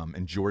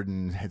 And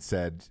Jordan had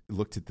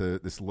looked at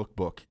this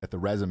lookbook at the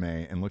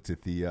resume and looked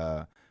at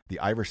the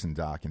Iverson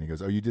doc. And he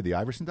goes, oh, you did the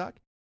Iverson doc?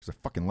 Because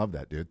I fucking love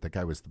that, dude. That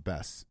guy was the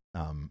best.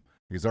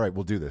 He goes, all right,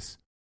 we'll do this.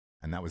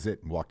 And that was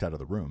it, and walked out of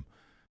the room.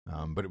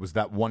 But it was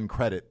that one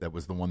credit that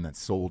was the one that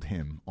sold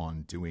him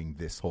on doing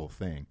this whole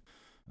thing.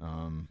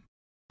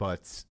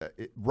 But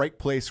right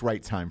place,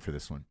 right time for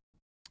this one.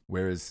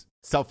 Whereas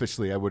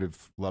selfishly, I would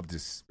have loved to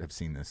have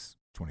seen this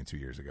 22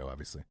 years ago,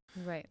 obviously.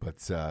 Right.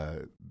 But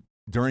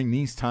during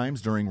these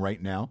times, during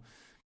right now,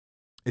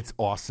 it's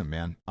awesome,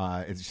 man.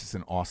 It's just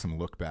an awesome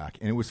look back.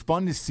 And it was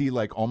fun to see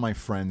like all my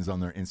friends on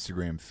their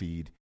Instagram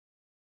feed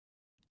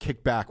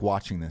kick back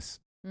watching this.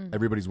 Mm-hmm.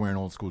 Everybody's wearing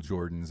old school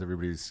Jordans.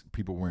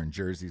 People wearing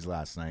jerseys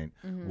last night,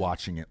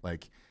 watching it.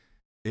 Like,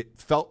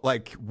 it felt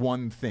like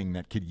one thing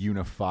that could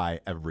unify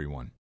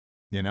everyone,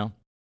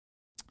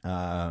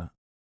 Because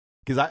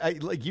I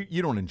like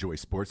you don't enjoy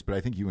sports, but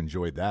I think you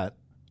enjoyed that.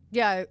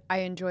 Yeah, I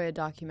enjoy a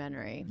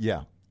documentary.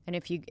 Yeah. And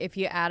if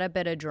you add a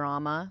bit of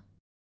drama,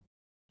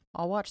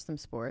 I'll watch some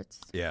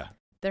sports. Yeah.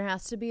 There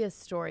has to be a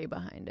story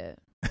behind it.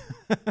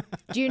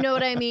 Do you know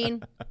what I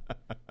mean?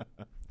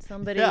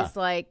 Somebody's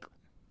like...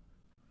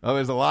 Oh,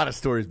 there's a lot of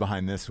stories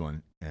behind this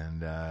one.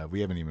 And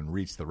we haven't even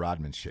reached the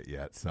Rodman shit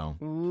yet, so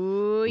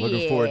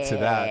looking forward to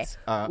that.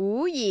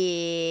 Ooh,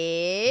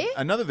 yeah.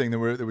 Another thing that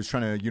was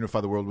trying to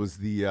unify the world was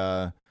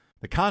the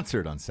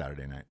concert on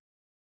Saturday night.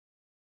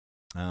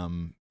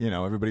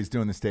 Everybody's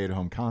doing the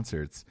stay-at-home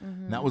concerts.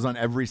 Mm-hmm. And that was on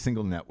every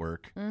single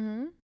network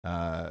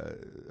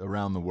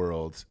around the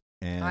world.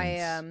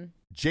 And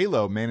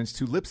J-Lo managed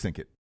to lip-sync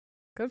it.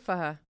 Good for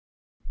her.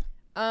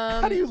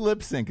 How do you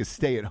lip-sync a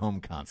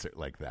stay-at-home concert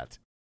like that?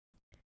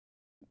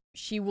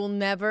 She will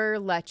never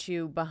let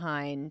you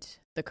behind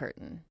the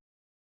curtain.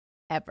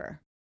 Ever.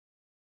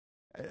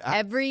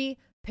 Every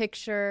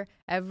picture,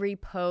 every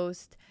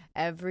post,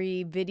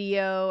 every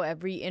video,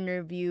 every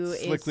interview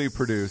Slickly is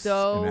produced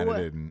so and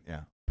edited. And,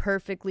 yeah.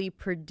 perfectly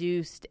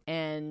produced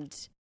and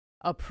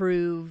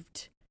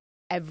approved.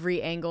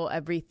 Every angle,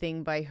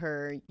 everything by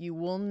her. You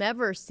will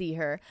never see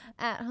her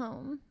at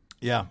home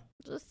Yeah.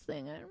 just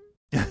singing.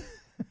 Do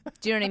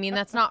you know what I mean?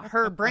 That's not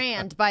her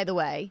brand, by the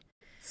way.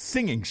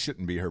 Singing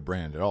shouldn't be her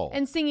brand at all.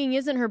 And singing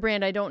isn't her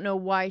brand. I don't know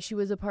why she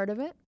was a part of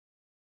it.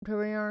 To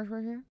be honest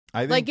with you.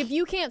 I think, Like, if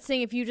you can't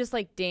sing, if you just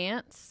like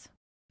dance,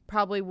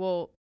 probably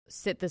will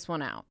sit this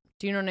one out.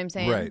 Do you know what I'm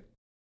saying? right.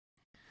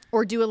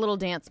 Or do a little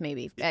dance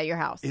maybe at your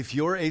house. If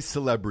you're a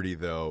celebrity,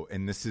 though,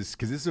 and this is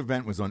because this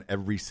event was on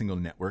every single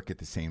network at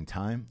the same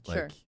time,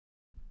 Sure. like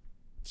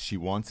she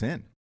wants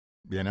in,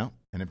 you know?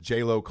 And if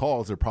J-Lo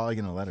calls, they're probably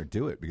going to let her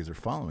do it because her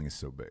following is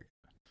so big.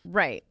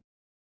 Right.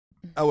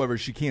 However,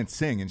 she can't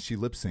sing and she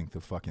lip synced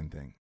the fucking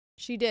thing.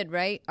 She did,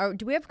 right?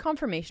 Do we have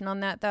confirmation on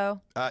that,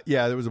 though?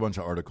 Yeah, there was a bunch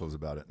of articles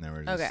about it, and they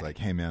were just Okay. like,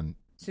 hey, man,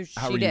 So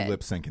how she are did. you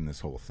lip syncing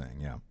this whole thing?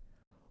 Yeah.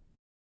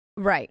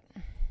 Right.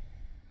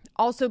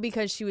 Also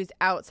because she was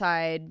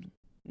outside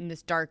in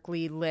this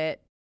darkly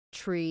lit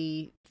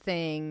tree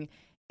thing,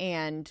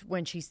 and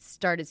when she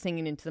started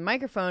singing into the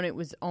microphone, it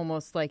was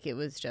almost like it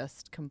was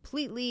just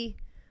completely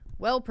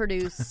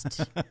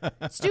well-produced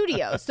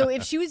studio. So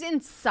if she was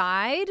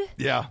inside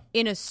Yeah.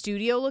 in a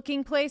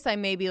studio-looking place, I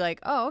may be like,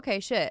 oh, okay,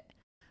 shit.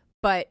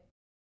 But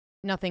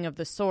nothing of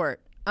the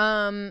sort.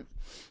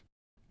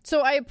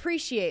 So I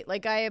appreciate,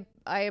 like, I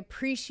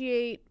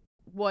appreciate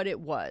what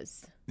it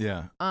was.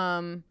 Yeah.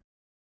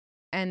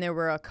 And there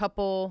were a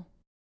couple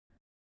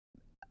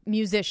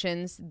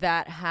musicians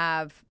that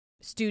have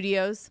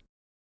studios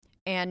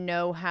and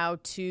know how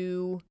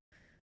to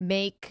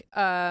make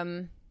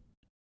an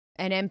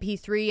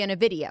MP3 and a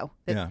video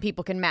that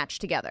people can match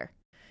together.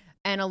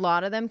 And a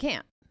lot of them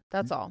can't.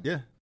 That's all. Yeah.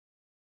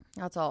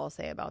 That's all I'll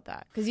say about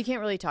that. Because you can't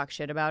really talk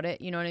shit about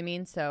it. You know what I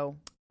mean? So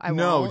I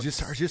No, won't.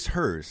 just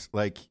hers.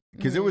 Like,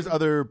 because there was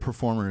other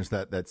performers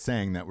that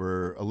sang that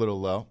were a little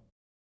low.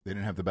 They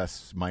didn't have the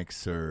best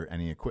mics or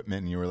any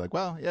equipment, and you were like,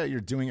 well, yeah,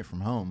 you're doing it from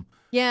home.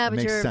 Yeah, It but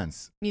makes you're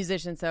sense. a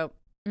musician, so...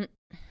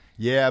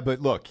 Yeah, but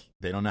look,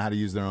 they don't know how to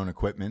use their own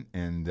equipment,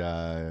 and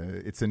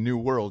it's a new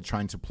world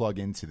trying to plug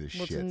into this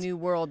Well, shit. it's a new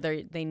world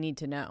they need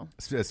to know.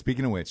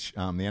 Speaking of which, the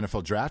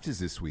NFL draft is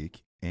this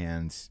week,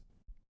 and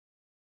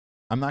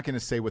I'm not going to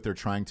say what they're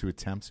trying to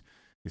attempt,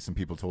 because some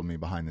people told me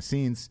behind the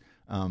scenes.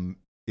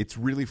 It's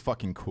really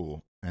fucking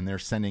cool, and they're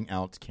sending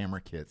out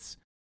camera kits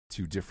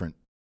to different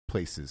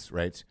places,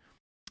 right?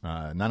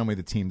 Not only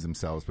the teams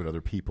themselves, but other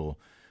people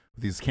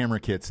with these camera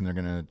kits, and they're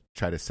going to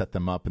try to set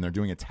them up, and they're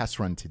doing a test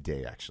run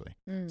today, actually.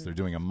 So they're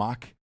doing a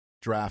mock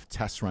draft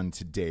test run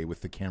today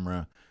with the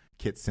camera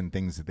kits and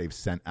things that they've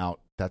sent out.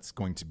 That's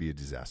going to be a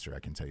disaster, I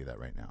can tell you that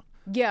right now.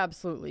 Yeah,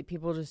 absolutely.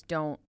 People just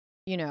don't,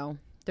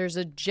 there's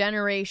a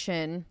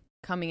generation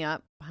coming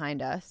up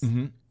behind us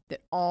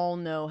that all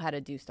know how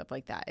to do stuff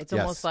like that. It's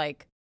almost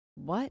like,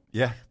 what?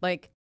 Yeah.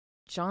 Like,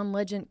 John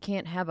Legend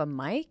can't have a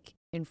mic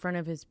in front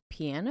of his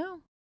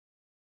piano?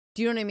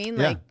 Do you know what I mean?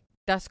 Yeah. Like,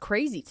 that's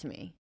crazy to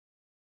me.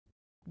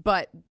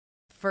 But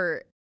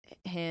for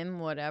him,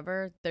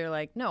 whatever, they're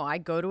like, no, I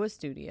go to a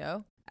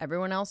studio.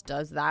 Everyone else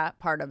does that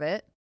part of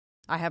it.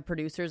 I have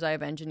producers. I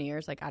have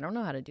engineers. Like, I don't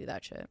know how to do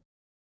that shit.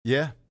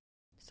 Yeah.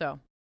 So.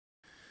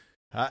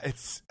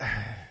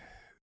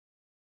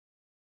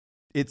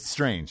 It's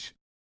strange,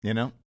 you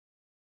know?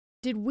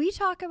 Did we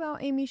talk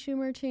about Amy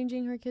Schumer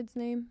changing her kid's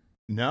name?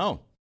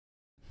 No.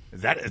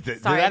 Did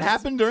that Sorry,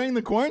 happen during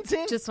the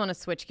quarantine? Just want to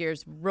switch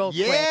gears real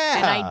quick. Yeah.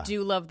 And I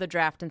do love the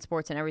draft and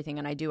sports and everything,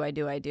 and I do.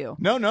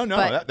 No.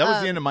 But, that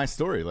was the end of my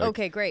story. Like,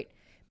 okay, great.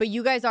 But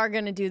you guys are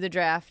going to do the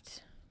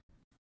draft.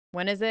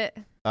 When is it?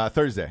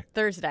 Thursday.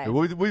 Thursday.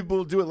 We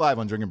will do it live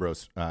on Drinking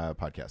Bros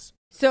podcast.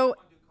 So.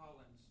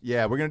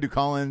 Yeah, we're going to do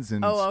Collins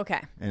and okay.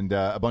 And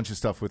a bunch of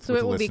stuff with So with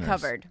it the will be listeners.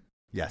 covered.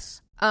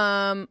 Yes.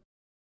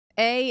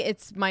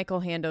 It's Michael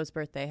Hando's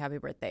birthday. Happy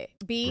birthday.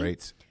 B.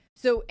 Great.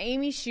 So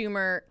Amy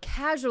Schumer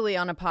casually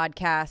on a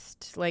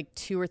podcast like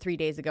 2 or 3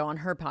 days ago on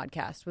her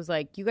podcast was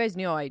like, you guys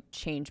knew I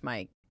changed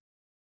my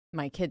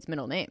kid's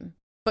middle name,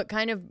 but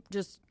kind of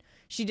just,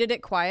 she did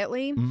it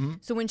quietly. Mm-hmm.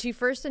 So when she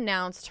first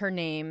announced her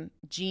name,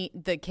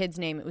 the kid's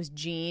name, it was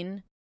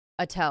Jean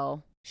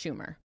Attell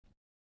Schumer.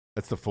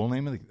 That's the full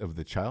name of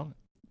the child?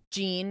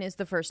 Jean is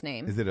the first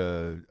name. Is it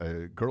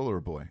a girl or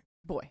a boy?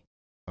 Boy.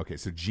 Okay,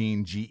 so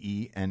Gene,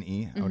 Gene,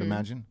 I would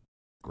imagine.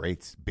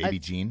 Great. Baby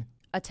Gene.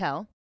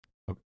 Attell.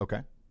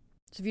 Okay.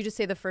 So if you just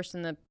say the first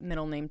and the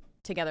middle name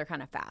together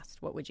kind of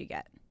fast, what would you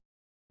get?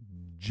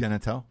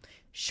 Genital?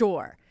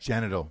 Sure.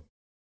 Genital.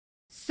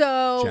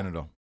 So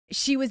Genital.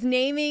 she was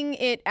naming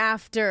it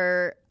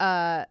after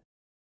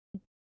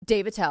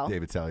Dave Attell.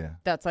 Dave Attell, yeah.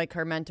 That's like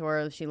her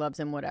mentor. She loves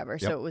him, whatever.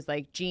 Yep. So it was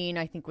like Gene,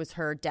 I think, was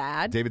her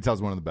dad. Dave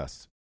Attell's one of the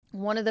best.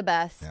 One of the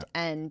best. Yeah.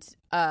 And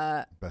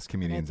Best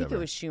comedians I think ever. it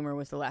was Schumer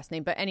was the last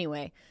name. But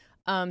anyway,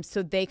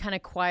 so they kind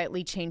of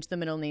quietly changed the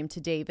middle name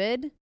to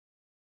David.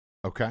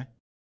 Okay.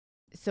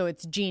 So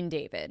it's Gene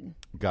David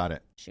Got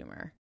it.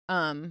 Schumer,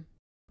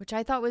 which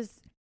I thought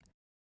was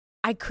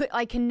I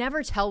can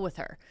never tell with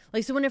her.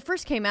 Like, so when it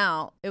first came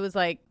out, it was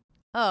like,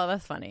 oh,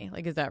 that's funny.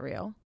 Like, is that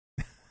real?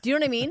 Do you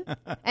know what I mean?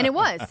 And it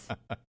was.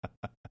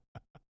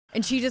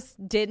 And she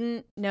just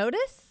didn't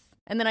notice.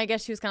 And then I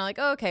guess she was kind of like,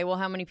 oh, okay, well,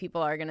 how many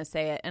people are going to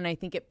say it? And I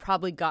think it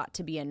probably got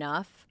to be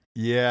enough.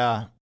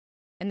 Yeah.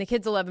 And the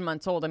kid's 11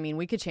 months old. I mean,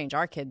 we could change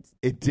our kid's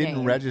It didn't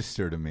name.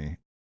 register to me.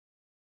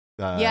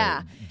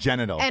 Yeah.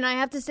 Genital. And I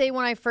have to say,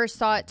 when I first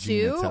saw it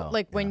too, Genital,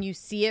 like when you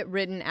see it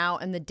written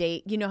out and the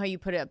date, you know how you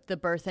put up the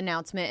birth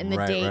announcement and the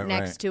Right, date right,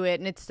 next right. to it,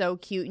 and it's so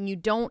cute, and you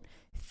don't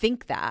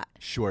think that.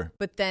 Sure.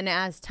 But then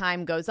as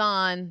time goes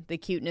on, the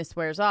cuteness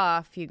wears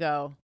off. You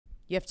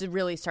have to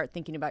really start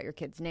thinking about your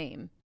kid's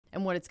name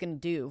and what it's going to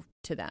do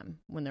to them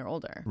when they're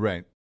older.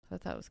 Right. So I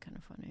thought it was kind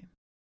of funny.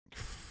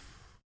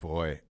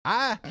 Boy.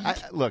 I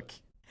look.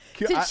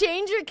 To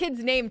change your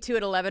kid's name to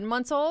at 11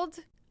 months old,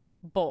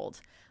 bold.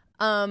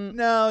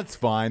 No, it's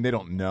fine. They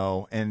don't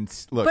know. And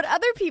look. But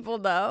other people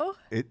know.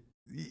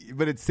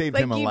 But it saved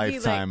Like, him a you'd be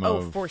lifetime like,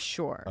 of. oh, for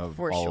sure. Of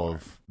For all sure.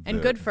 of And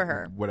the- good for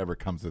her. Whatever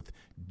comes with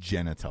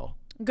genital.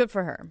 Good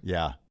for her.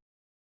 Yeah.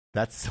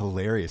 That's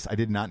hilarious. I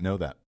did not know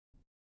that.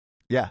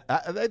 Yeah.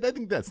 I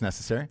think that's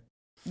necessary.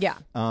 Yeah.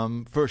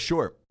 For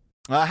sure.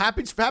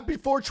 Happy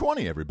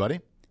 420,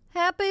 everybody.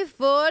 Happy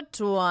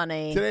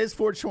 420. Today's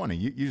 420.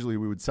 Usually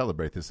we would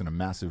celebrate this in a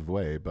massive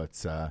way,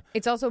 but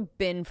It's also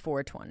been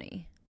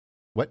 420.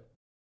 what?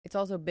 It's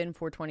also been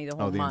 420 the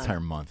whole month. Oh, the entire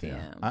month.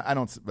 Yeah. I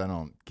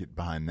don't get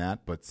behind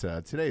that, but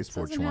today is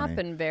 420. Doesn't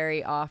happen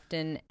very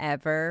often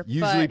ever.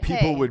 Usually but,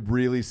 people hey, would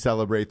really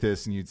celebrate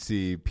this, and you'd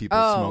see people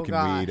smoking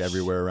weed gosh.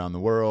 everywhere around the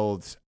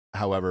world.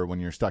 However, when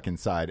you're stuck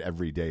inside,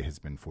 every day has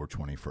been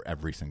 420 for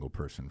every single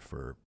person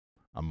for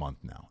a month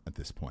now at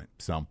this point.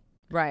 So,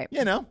 Right.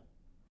 you know,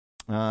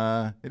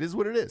 it is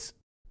what it is.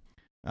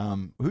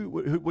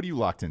 What are you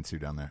locked into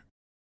down there?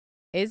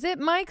 Is it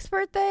Mike's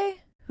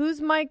birthday? Who's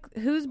Mike?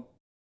 Who's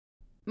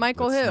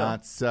Michael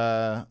Let's who?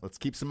 let's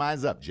keep some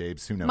eyes up,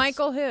 Jabes. Who knows?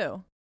 Michael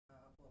who?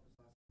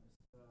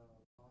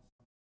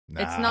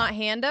 Nah. It's not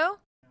Hando?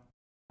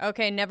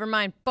 Okay, never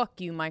mind. Fuck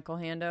you, Michael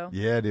Hando.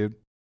 Yeah, dude.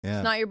 Yeah.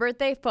 It's not your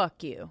birthday?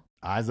 Fuck you.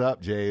 Eyes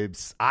up,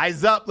 Jabes.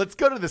 Eyes up. Let's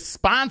go to the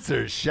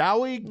sponsors,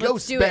 shall we?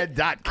 Let's do it.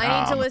 Ghostbed.com.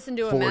 I need to listen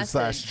to a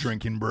message.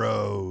 /Drinking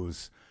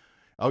Bros.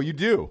 Oh, you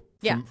do?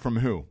 Yeah. From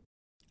who?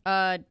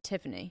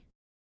 Tiffany.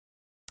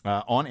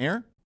 On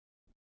air?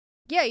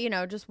 Yeah, you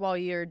know, just while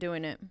you're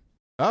doing it.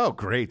 Oh,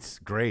 great.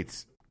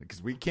 Because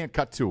we can't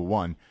cut to a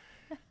one.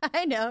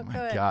 I know. Oh, Go my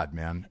ahead. God,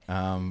 man.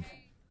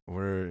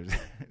 We're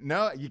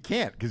no, you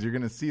can't because you're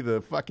going to see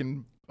the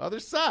fucking other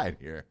side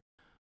here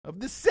of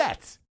the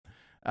set.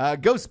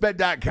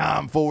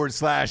 Ghostbed.com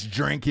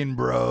 /Drinking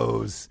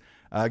Bros.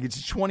 Get you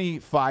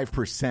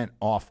 25%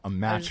 off a I was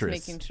mattress.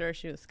 just making sure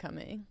she was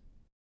coming.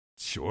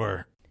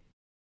 Sure.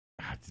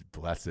 God,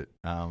 bless it.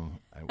 I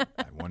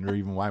wonder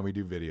even why we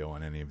do video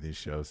on any of these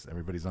shows.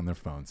 Everybody's on their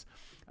phones.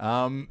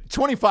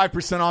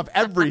 25% off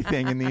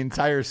everything in the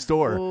entire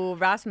store. Ooh,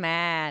 Ross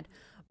mad.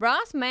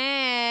 Ross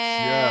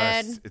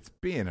mad. It's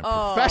being a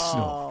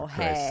professional, Oh, for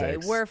Christ's hey,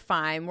 sakes. we're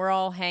fine. We're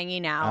all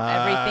hanging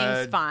out.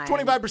 Everything's fine.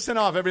 25%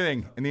 off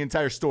everything in the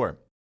entire store.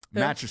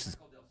 Mattresses,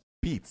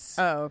 beats,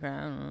 Oh, okay. I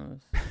don't know.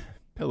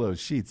 pillows,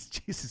 sheets.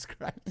 Jesus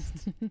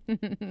Christ.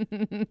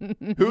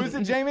 Who is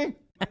it, Jamie?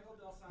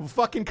 Well,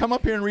 fucking come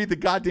up here and read the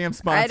goddamn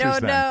sponsors.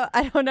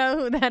 I don't know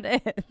who that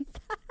is.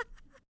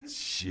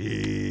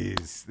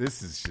 Jeez,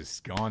 this is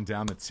just going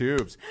down the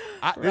tubes.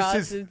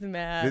 Ross is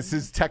mad. This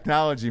is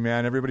technology,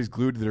 man. Everybody's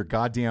glued to their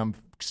goddamn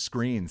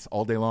screens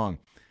all day long.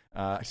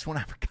 I just want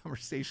to have a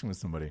conversation with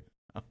somebody.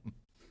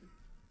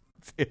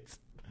 It's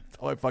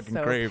all I fucking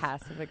so crave.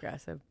 passive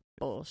aggressive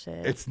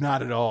bullshit. It's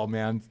not at all,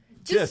 man.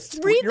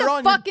 Just read you're the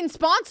on fucking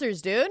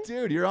sponsors, dude.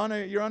 dude. You're on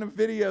a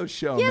video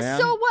show, Yeah,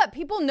 man. so what?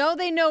 People know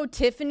they know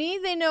Tiffany.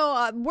 They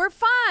know we're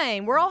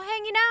fine. We're all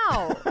hanging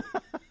out.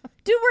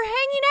 Dude, we're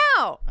hanging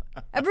out.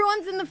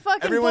 Everyone's in the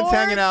fucking Everyone's board.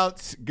 hanging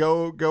out.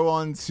 Go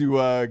on to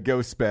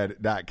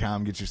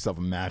ghostbed.com. Get yourself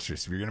a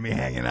mattress. If you're going to be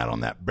hanging out on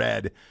that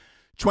bed,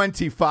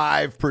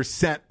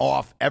 25%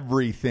 off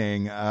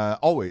everything.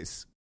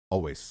 Always.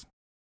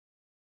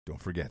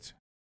 Don't forget,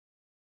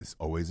 this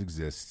always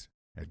exists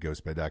at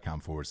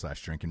ghostbed.com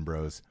 /Drinking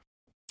Bros.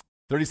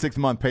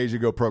 36-month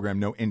pay-as-you-go program,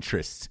 no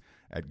interest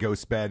at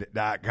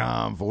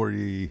ghostbed.com.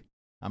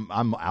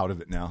 I'm out of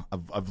it now.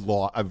 I've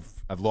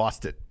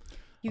lost it.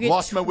 You I've get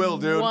lost my will,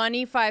 dude.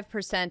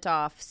 25%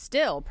 off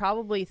still,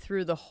 probably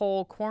through the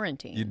whole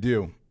quarantine. You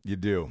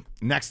do.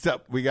 Next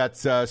up, we got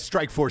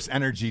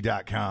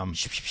StrikeForceEnergy.com.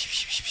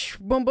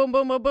 Boom, boom,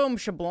 boom, boom, boom,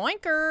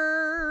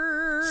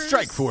 shabloinkers.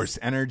 Strikeforce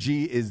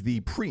Energy is the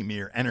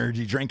premier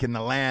energy drink in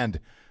the land.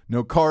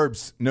 No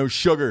carbs, no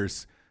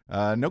sugars,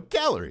 no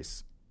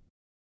calories.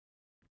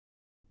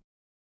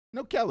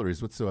 No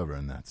calories whatsoever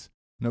in that.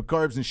 No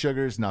carbs and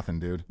sugars, nothing,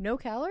 dude. No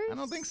calories? I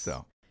don't think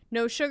so.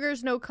 No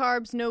sugars, no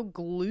carbs, no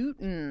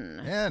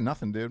gluten. Yeah,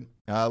 nothing, dude.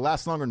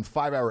 Lasts longer than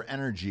 5-hour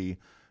energy.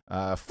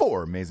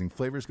 4 amazing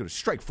flavors. Go to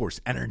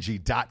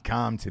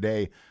StrikeForceEnergy.com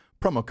today.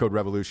 Promo code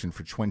REVOLUTION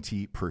for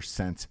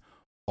 20%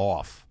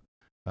 off.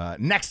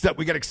 Next up,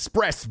 we got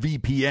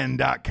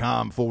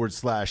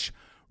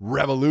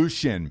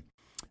expressvpn.com/revolution.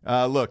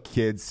 Look,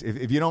 kids,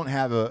 if you don't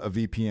have a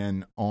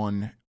VPN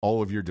on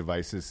all of your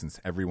devices, since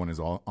everyone is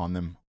on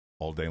them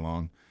all day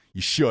long,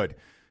 you should.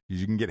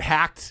 You can get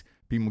hacked.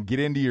 People get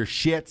into your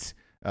shit.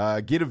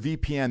 Get a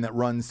VPN that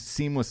runs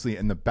seamlessly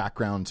in the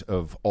background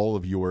of all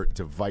of your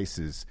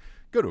devices.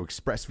 Go to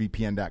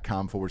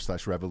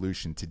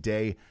expressvpn.com/revolution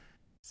today.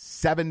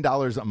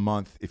 $7 a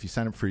month. If you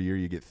sign up for a year,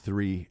 you get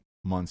 3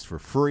 months for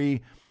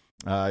free.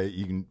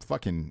 You can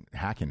fucking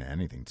hack into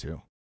anything,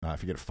 too.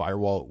 If you get a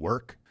firewall at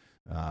work,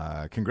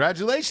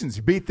 congratulations.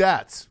 You beat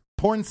that.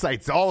 Porn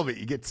sites, all of it.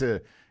 You get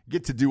to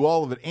do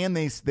all of it, and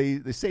they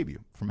save you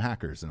from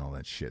hackers and all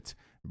that shit.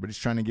 Everybody's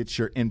trying to get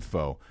your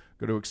info.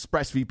 Go to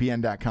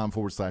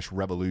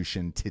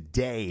expressvpn.com/revolution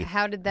today.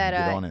 How did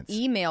that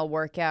email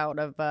work out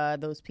of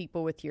those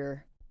people with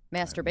your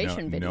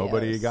masturbation videos?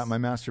 Nobody got my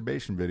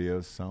masturbation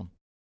videos, so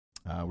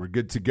we're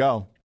good to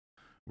go.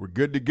 We're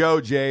good to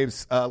go,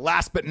 James.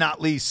 Last but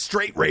not least,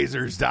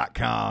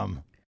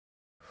 straightrazors.com.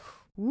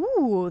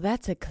 Ooh,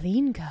 that's a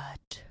clean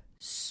cut.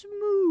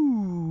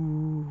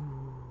 Smooth.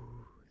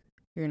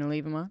 You're going to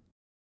leave them on?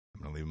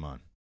 I'm going to leave them on.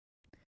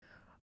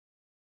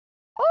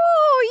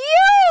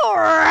 Oh, you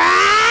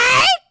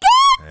right?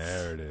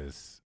 There it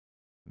is.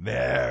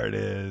 There it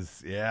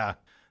is. Yeah.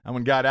 That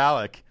one got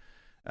Alec.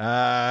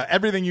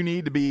 Everything you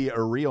need to be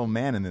a real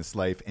man in this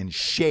life and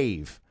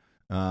shave.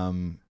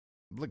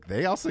 Look,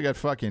 they also got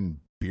fucking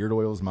beard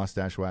oils,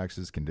 mustache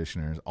waxes,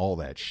 conditioners, all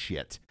that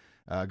shit.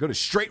 Go to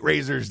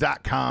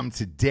straightrazors.com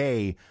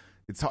today.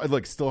 It's hard,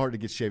 look, it's still hard to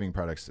get shaving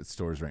products at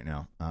stores right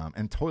now.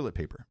 And toilet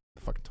paper.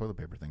 The fucking toilet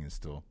paper thing is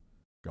still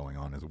going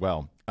on as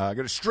well. Go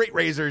to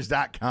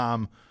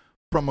straightrazors.com.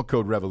 Promo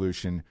code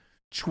REVOLUTION.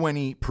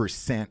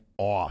 20%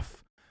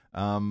 off.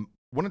 Want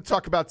to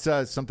talk about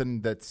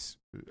something that's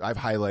I've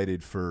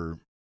highlighted for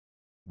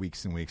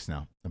weeks and weeks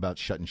now about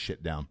shutting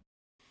shit down.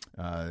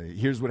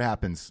 Here's what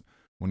happens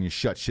when you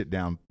shut shit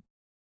down.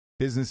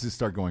 Businesses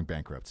start going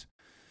bankrupt.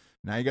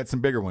 Now you got some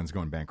bigger ones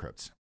going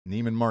bankrupt.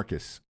 Neiman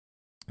Marcus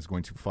is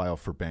going to file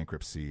for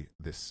bankruptcy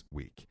this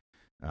week.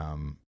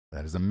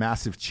 That is a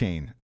massive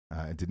chain.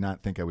 I did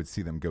not think I would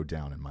see them go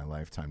down in my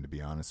lifetime, to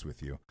be honest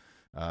with you.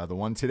 The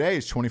one today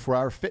is 24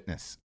 Hour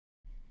Fitness.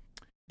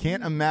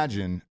 Can't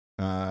imagine.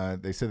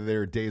 They said that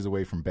they're days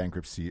away from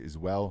bankruptcy as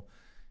well.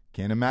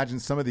 Can't imagine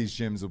some of these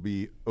gyms will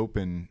be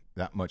open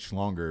that much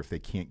longer if they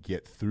can't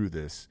get through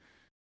this.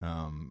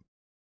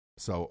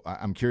 So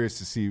I'm curious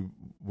to see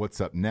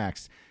what's up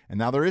next. And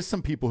now there is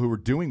some people who are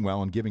doing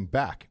well and giving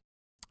back.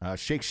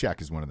 Shake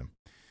Shack is one of them.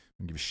 I'm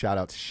going to give a shout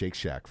out to Shake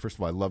Shack. First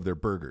of all, I love their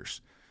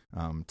burgers.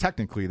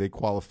 Technically, they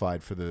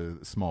qualified for the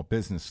small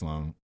business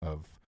loan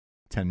of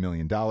 $10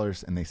 million,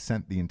 and they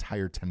sent the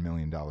entire $10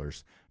 million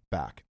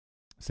back,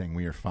 saying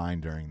we are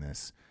fine during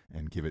this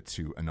and give it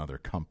to another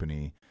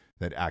company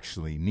that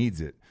actually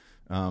needs it.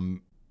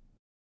 Man,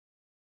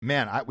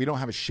 we don't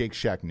have a Shake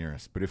Shack near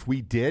us, but if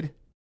we did,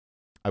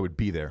 I would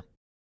be there.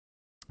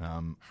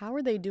 How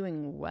are they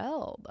doing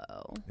well,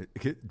 though?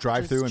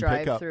 Drive-through and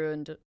pick up.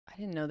 I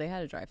didn't know they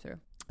had a drive-through.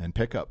 And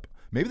pick up.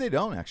 Maybe they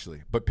don't,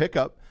 actually, but pick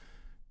up.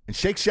 And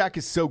Shake Shack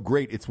is so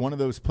great. It's one of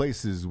those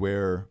places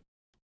where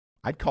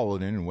I'd call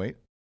it in and wait.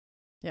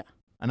 Yeah.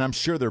 And I'm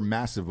sure they're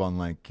massive on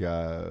like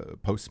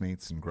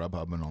Postmates and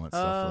Grubhub and all that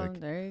stuff. Like,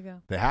 there you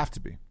go. They have to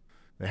be.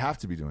 They have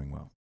to be doing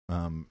well.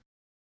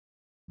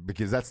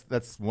 Because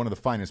that's one of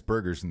the finest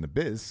burgers in the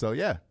biz. So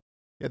yeah,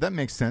 that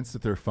makes sense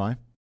that they're fine.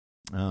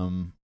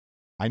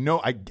 I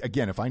know.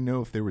 If I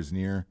know if there was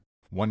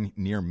one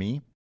near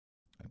me,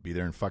 I'd be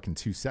there in fucking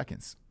 2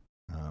 seconds.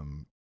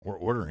 Or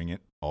ordering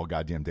it all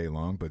goddamn day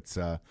long. But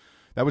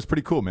that was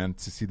pretty cool, man,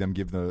 to see them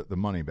give the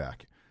money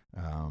back.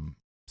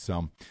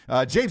 So,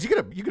 James, you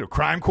get a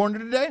crime corner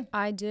today?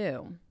 I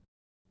do.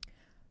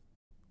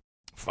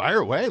 Fire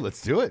away.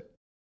 Let's do it.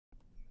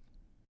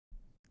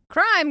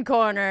 Crime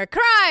corner.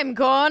 Crime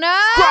corner.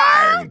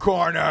 Crime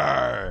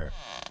corner.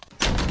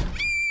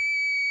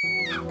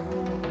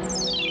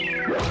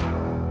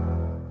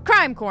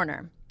 Crime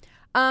corner.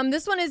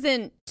 This one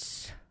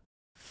isn't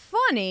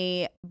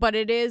funny, but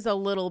it is a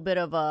little bit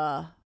of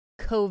a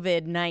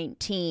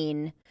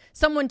COVID-19.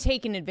 Someone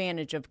taking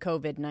advantage of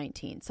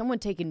COVID-19. Someone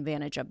taking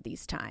advantage of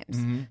these times.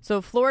 Mm-hmm.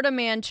 So, Florida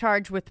man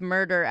charged with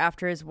murder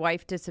after his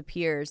wife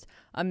disappears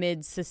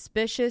amid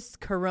suspicious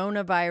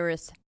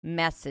coronavirus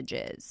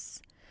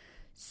messages.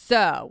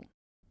 So,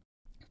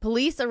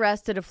 police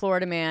arrested a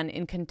Florida man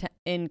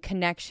in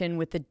connection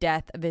with the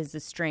death of his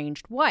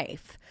estranged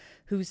wife,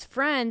 whose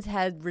friends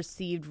had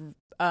received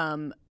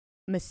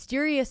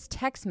mysterious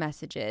text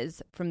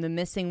messages from the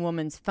missing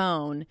woman's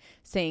phone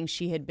saying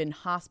she had been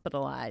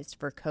hospitalized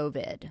for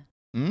COVID.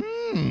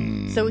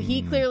 So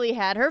he clearly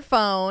had her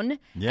phone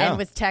and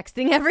was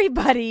texting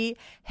everybody,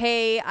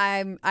 hey,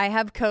 I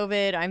have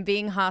COVID. I'm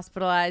being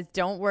hospitalized.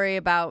 Don't worry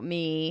about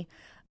me.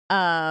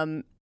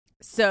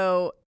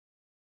 So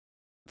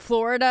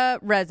Florida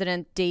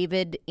resident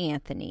David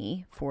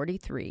Anthony,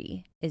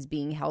 43, is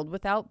being held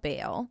without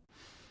bail.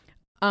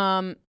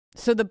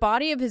 So the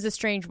body of his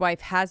estranged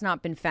wife has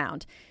not been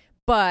found,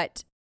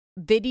 But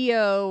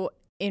video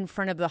in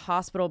front of the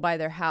hospital by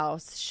their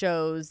house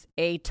shows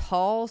a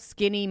tall,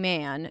 skinny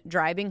man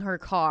driving her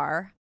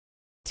car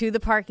to the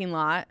parking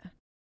lot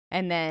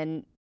and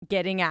then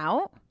getting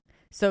out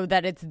so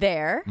that it's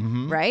there,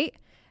 right?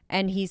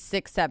 And he's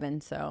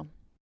 6'7", so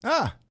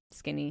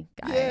skinny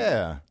guy.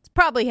 Yeah. It's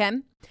probably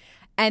him.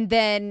 And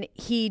then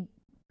he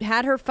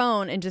had her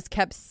phone and just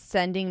kept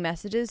sending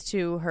messages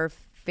to her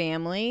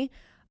family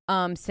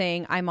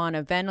saying, I'm on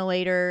a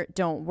ventilator.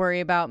 Don't worry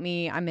about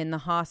me. I'm in the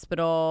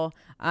hospital.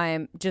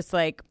 I'm just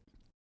like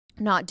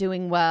not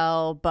doing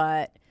well.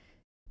 But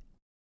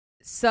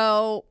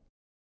so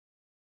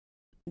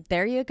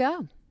there you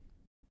go.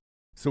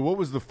 So what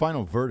was the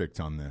final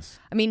verdict on this?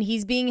 I mean,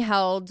 he's being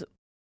held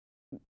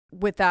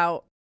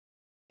without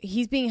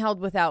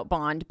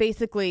bond.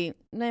 Basically,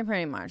 they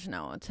pretty much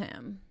know it's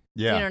him.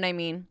 Yeah. You know what I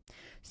mean?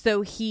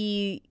 So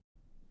he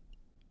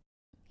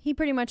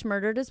pretty much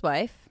murdered his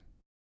wife.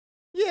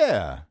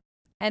 Yeah.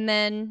 And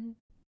then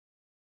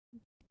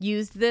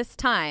used this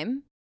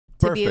time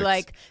to Perfect. be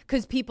like,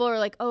 because people are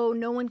like, oh,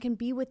 no one can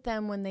be with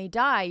them when they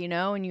die, you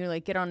know? And you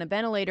like get on a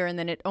ventilator, and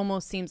then it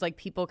almost seems like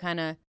people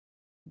kind of,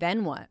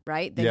 then what,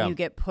 right? Then you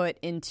get put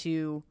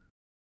into,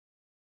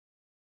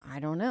 I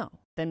don't know.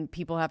 Then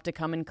people have to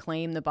come and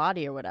claim the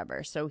body or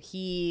whatever. So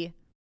he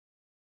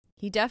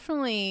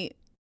definitely,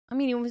 I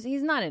mean,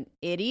 he's not an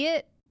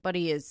idiot, but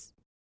he is.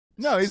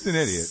 No, he's an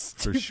idiot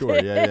for sure.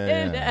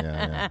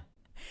 Yeah.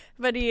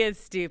 But he is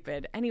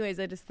stupid. Anyways,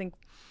 I just think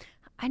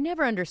I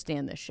never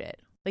understand this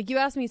shit. Like, you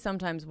ask me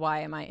sometimes,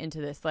 why am I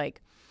into this?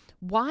 Like,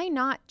 why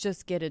not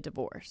just get a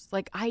divorce?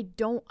 Like, I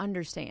don't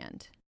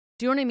understand.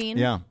 Do you know what I mean?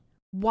 Yeah.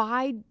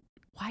 Why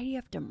do you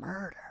have to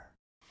murder?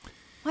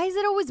 Why is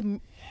it always,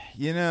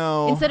 you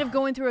know, instead of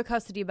going through a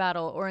custody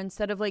battle, or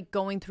instead of like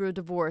going through a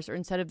divorce, or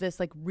instead of this,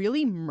 like,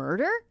 really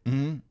murder?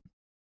 Mm-hmm.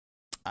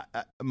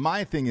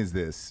 My thing is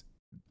this.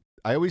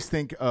 I always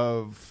think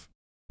of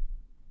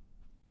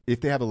if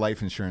they have a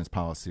life insurance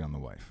policy on the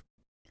wife.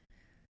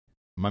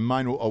 My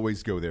mind will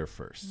always go there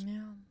first.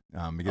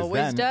 Yeah. Because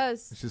always then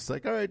does. It's just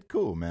like, all right,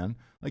 cool, man.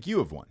 Like, you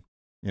have one,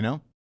 you know?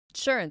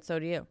 Sure, and so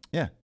do you.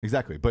 Yeah,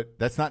 exactly. But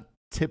that's not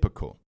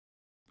typical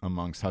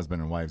amongst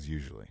husband and wives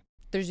usually.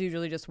 There's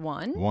usually just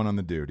one? One on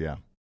the dude, yeah.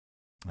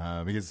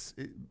 Because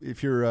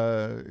if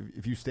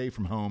you stay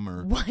from home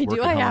or why work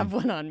do at I home, have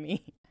one on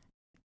me?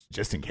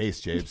 Just in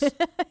case, Japes.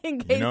 In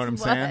case, you know what I'm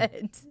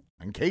saying?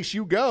 In case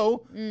you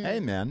go,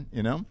 hey, man,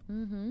 you know,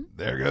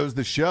 there goes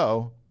the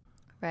show.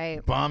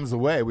 Right. Bombs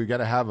away. We've got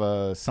to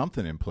have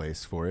something in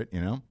place for it,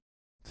 you know?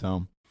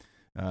 So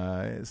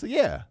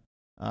yeah.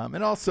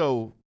 And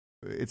also,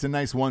 it's a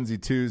nice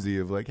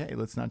onesie-twosie of like, hey,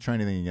 let's not try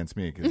anything against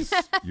me because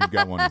you've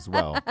got one as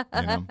well,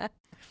 you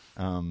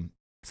know?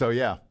 So,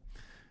 yeah.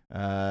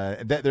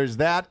 There's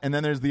that, and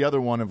then there's the other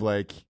one of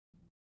like,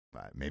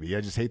 maybe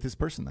I just hate this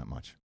person that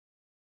much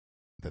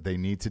that they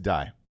need to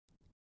die.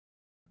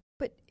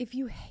 But if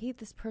you hate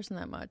this person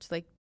that much,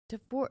 like,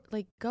 divorce,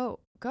 like, go.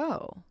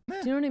 Yeah. Do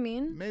you know what I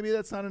mean? Maybe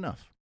that's not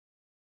enough.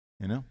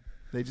 You know,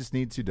 they just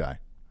need to die.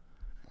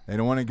 They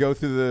don't want to go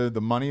through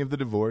the money of the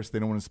divorce. They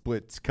don't want to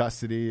split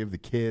custody of the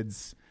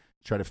kids,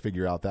 try to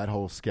figure out that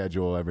whole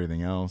schedule,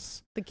 everything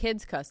else. The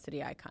kids'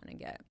 custody, I kind of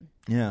get.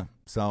 Yeah.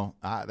 So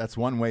that's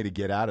one way to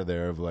get out of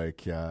there of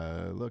like,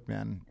 look,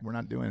 man, we're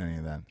not doing any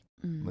of that.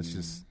 Let's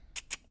just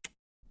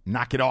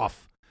knock it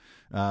off.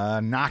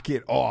 Knock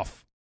it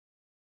off.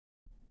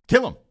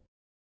 Kill him.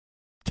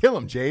 Kill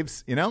him,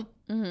 Javes, you know?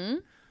 Mm-hmm.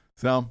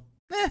 So,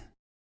 I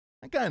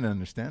kind of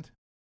understand.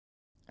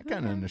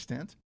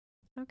 Understand.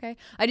 Okay.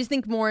 I just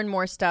think more and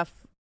more stuff,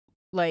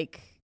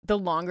 like, the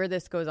longer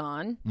this goes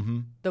on,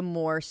 the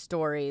more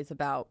stories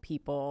about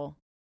people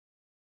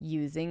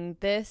using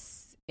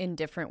this in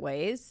different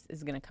ways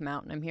is going to come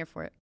out, and I'm here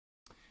for it.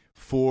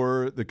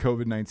 For the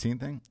COVID-19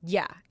 thing?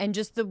 Yeah. And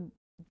just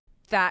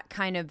that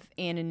kind of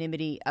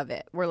anonymity of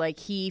it, where, like,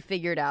 he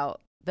figured out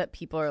that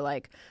people are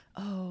like,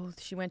 oh,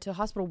 she went to the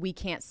hospital. We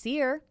can't see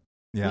her.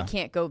 Yeah. We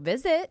can't go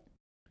visit.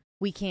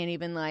 We can't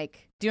even,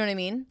 like, do you know what I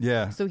mean?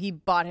 Yeah. So he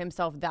bought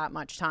himself that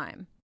much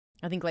time.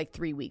 I think like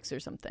 3 weeks or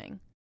something.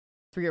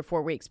 3 or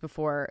 4 weeks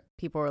before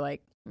people were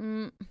like,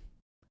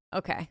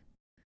 okay,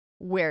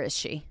 where is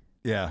she?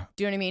 Yeah.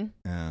 Do you know what I mean?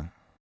 Yeah.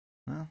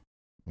 Well,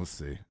 we'll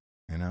see.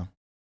 You know?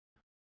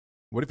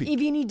 What if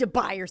you need to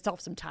buy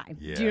yourself some time.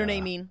 Yeah. Do you know what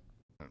I mean?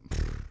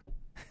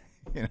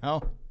 You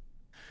know?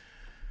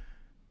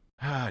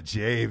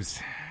 Javes.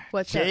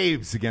 What's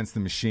Javes against the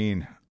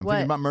machine. I'm what?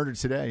 thinking about murder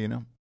today, you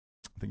know?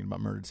 Thinking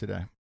about murder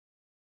today.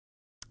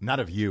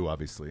 Not of you,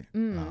 obviously.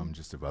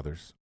 Just of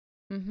others.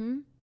 Mm-hmm.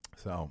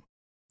 So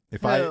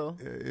if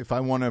I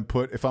want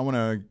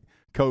to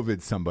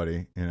COVID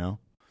somebody, you know?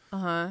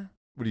 Uh-huh.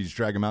 What do you just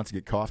drag them out to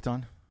get coughed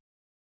on?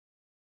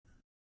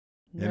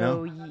 You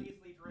know?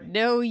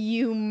 No,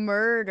 you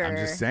murder. I'm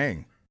just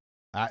saying.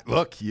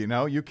 Look, you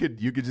know, you could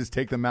just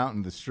take them out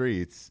in the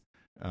streets.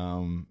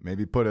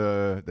 Maybe put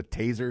the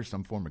taser,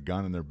 some form of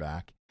gun in their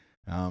back.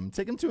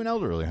 Take them to an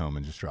elderly home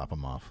and just drop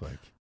them off. Like,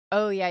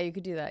 oh yeah, you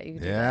could do that. You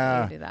could do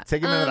do that.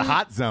 Take them into the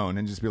hot zone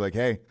and just be like,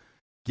 hey,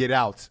 get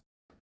out.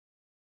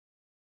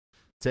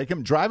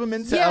 Drive them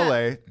into Yeah.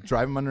 L.A.,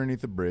 drive them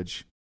underneath the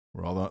bridge.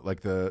 Where all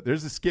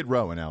there's a Skid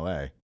Row in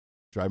L.A.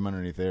 Drive them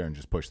underneath there and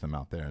just push them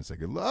out there and say,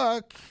 good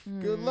luck.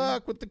 Good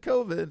luck with the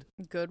COVID.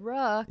 Good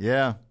luck.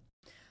 Yeah.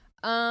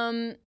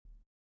 Yeah,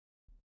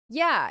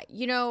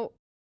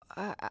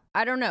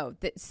 I don't know.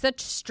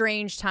 Such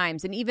strange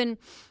times. And even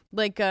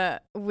like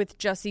with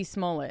Jussie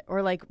Smollett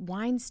or like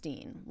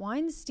Weinstein,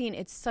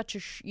 it's such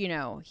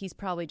a, he's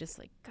probably just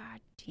like,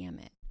 God damn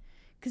it.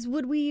 Because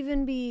would we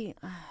even be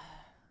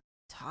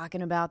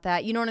talking about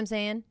that? You know what I'm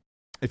saying?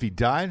 If he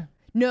died?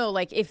 No,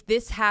 like if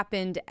this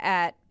happened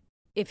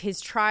if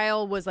his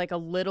trial was like a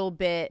little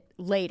bit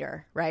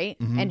later, right?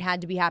 Mm-hmm. And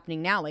had to be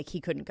happening now, like he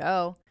couldn't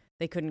go.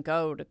 They couldn't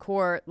go to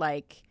court.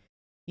 Like,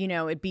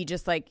 it'd be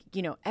just like,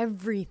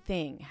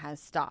 everything has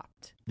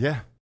stopped. Yeah.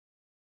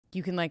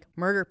 You can like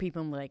murder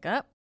people and be like,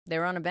 oh, they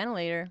were on a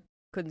ventilator.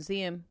 Couldn't see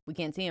him. We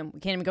can't see him. We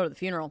can't even go to the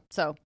funeral.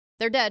 So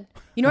they're dead.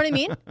 You know what I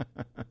mean?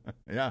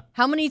 Yeah.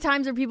 How many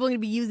times are people going to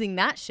be using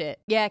that shit?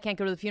 Yeah, I can't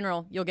go to the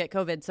funeral. You'll get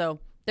COVID. So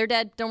they're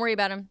dead. Don't worry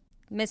about them.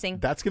 Missing.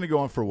 That's going to go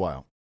on for a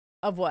while.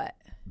 Of what?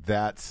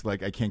 That's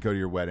like, I can't go to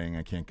your wedding.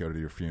 I can't go to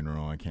your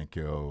funeral. I can't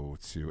go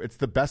to... It's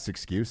the best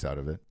excuse out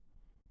of it.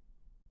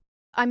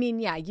 I mean,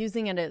 yeah,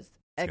 using it as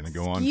It's going to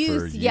go on for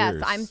excuse. years.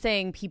 Yes, I'm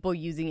saying people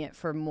using it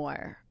for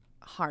more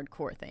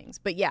hardcore things.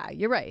 But yeah,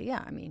 you're right.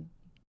 Yeah, I mean,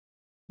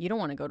 you don't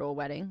want to go to a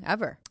wedding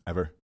ever.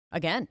 Ever.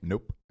 Again.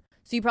 Nope.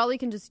 So you probably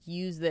can just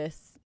use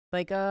this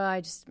like,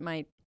 I just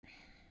my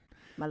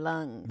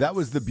lungs. That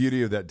was the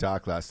beauty of that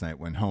doc last night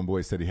when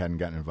Homeboy said he hadn't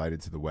gotten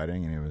invited to the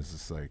wedding, and it was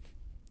just like...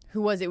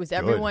 Who was it? It was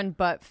everyone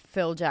but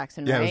Phil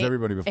Jackson, right? Yeah, it was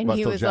everybody but and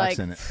he Phil was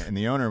Jackson. Like, and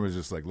the owner was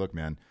just like, look,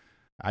 man,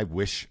 I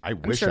wish sure I he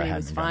hadn't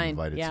was gotten fine.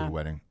 invited to Yeah. the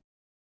wedding.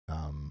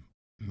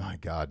 My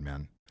God,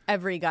 man.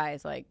 every guy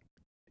is like,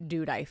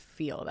 dude, I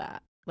feel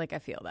that. Like, I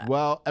feel that.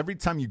 Well, every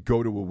time you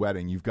go to a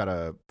wedding, you've got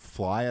to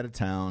fly out of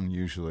town,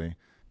 usually,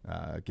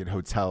 get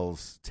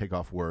hotels, take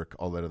off work,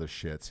 all that other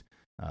shit,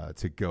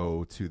 to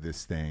go to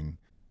this thing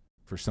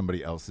for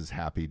somebody else's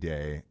happy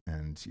day.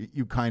 And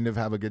you kind of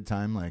have a good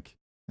time, like,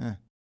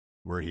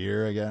 we're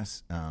here, I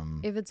guess.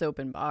 If it's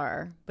open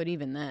bar, but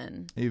even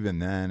then,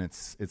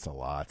 it's a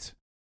lot.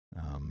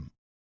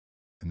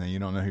 And then you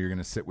don't know who you're going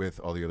to sit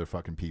with, all the other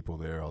fucking people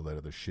there, all that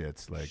other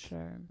shit. Like,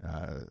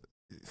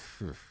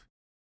 sure.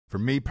 For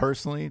me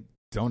personally,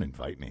 don't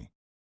invite me.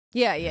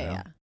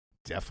 Yeah.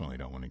 Definitely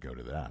don't want to go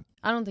to that.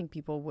 I don't think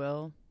people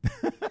will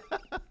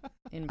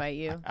invite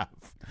you.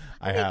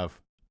 I have.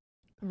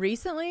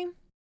 Recently?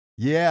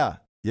 Yeah.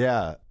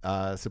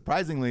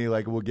 Surprisingly,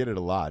 like, we'll get it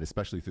a lot,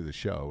 especially through the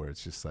show, where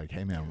it's just like,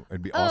 hey, man,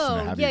 it'd be awesome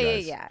to have you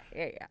guys. Yeah.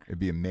 It'd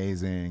be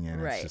amazing.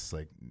 And Right. it's just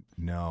like,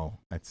 no,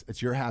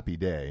 it's your happy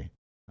day.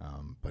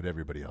 But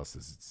everybody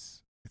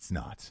else's, it's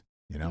not,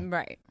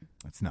 Right.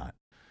 It's not.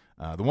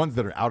 The ones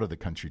that are out of the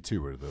country,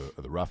 too, are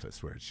the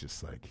roughest, where it's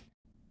just like,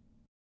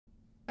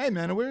 hey,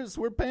 man,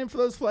 we're paying for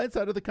those flights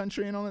out of the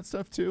country and all that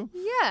stuff, too.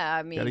 Yeah,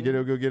 I mean. Got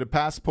to go get a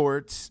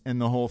passport and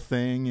the whole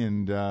thing.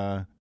 And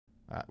I'm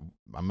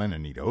going to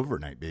need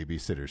overnight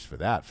babysitters for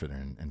that for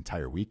their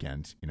entire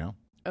weekend,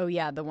 Oh,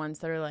 yeah, the ones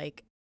that are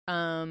like,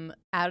 out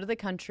of the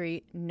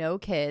country, no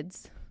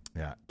kids.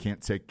 Yeah,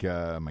 can't take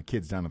my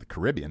kids down to the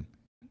Caribbean.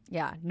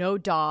 Yeah, no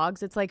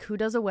dogs. It's like, who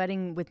does a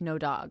wedding with no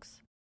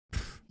dogs?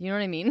 You know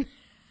what I mean?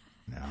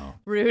 No.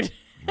 Rude.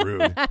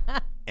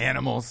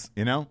 Animals,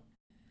 If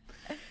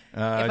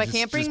I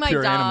can't bring my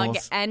pure dog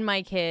animals. and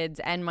my kids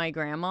and my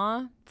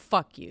grandma,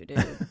 fuck you, dude.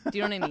 Do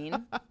you know what I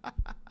mean?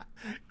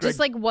 Just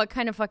like, what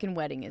kind of fucking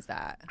wedding is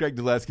that? Greg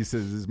Dulesky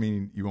says, does this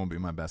mean you won't be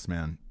my best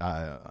man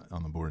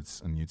on the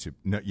boards on YouTube?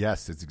 No,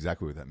 yes, it's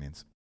exactly what that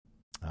means.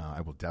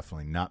 I will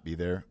definitely not be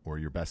there or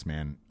your best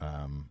man.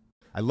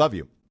 I love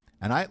you.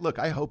 And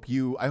I hope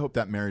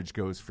that marriage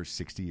goes for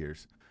 60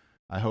 years.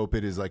 I hope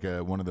it is like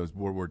one of those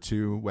World War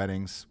II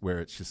weddings where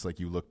it's just like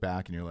you look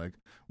back and you're like,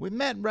 we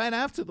met right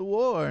after the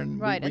war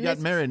and we got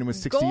married and it was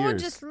 60 years.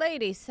 Gorgeous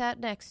lady sat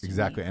next to me.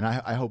 Exactly. And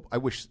I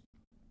wish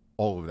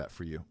all of that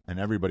for you and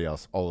everybody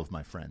else, all of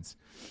my friends.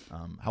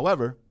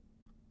 However,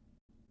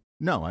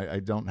 no, I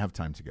don't have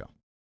time to go.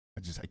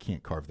 I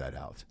can't carve that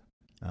out.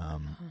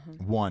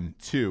 One,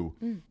 two,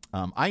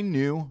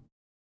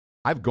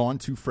 I've gone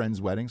to friends'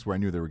 weddings where I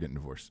knew they were getting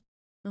divorced.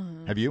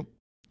 Have you?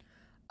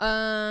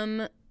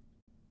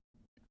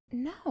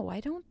 No,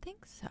 I don't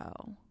think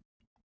so.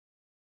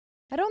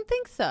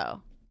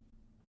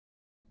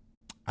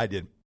 I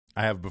did.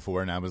 I have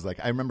before, and I was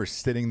like, I remember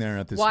sitting there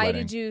at this Why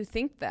wedding. did you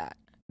think that?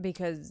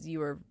 Because you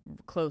were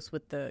close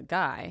with the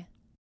guy.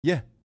 Yeah,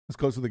 I was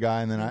close with the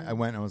guy, and then I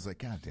went, and I was like,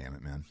 God damn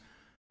it, man.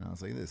 And I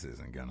was like, this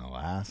isn't going to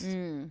last.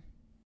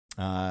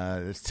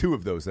 There's two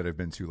of those that I've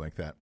been to like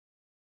that.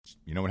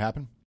 You know what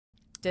happened?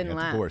 Didn't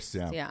last. Divorced,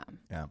 yeah.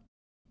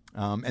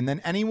 And then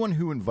anyone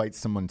who invites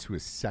someone to a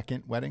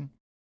second wedding,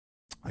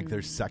 like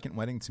their second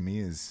wedding, to me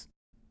is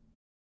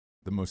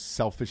the most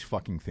selfish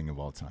fucking thing of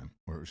all time.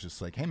 Where it was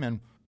just like, hey, man,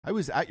 I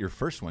was at your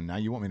first one. Now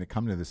you want me to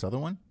come to this other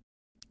one?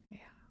 Yeah.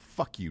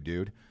 Fuck you,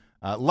 dude.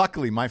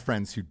 Luckily, my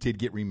friends who did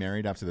get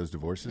remarried after those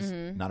divorces,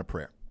 not a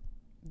prayer.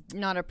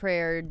 Not a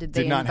prayer. Did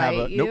they Did not have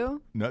invite a you?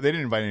 nope. No, they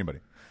didn't invite anybody.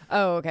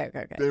 Oh, okay.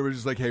 They were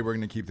just like, hey, we're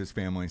going to keep this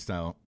family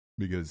style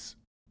because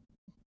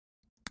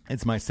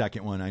it's my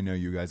second one. I know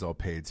you guys all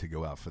paid to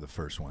go out for the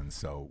first one,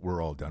 so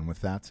we're all done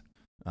with that.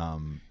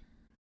 And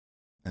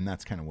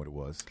that's kind of what it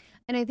was.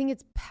 And I think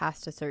it's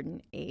past a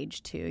certain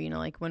age too. You know,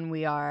 like when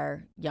we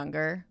are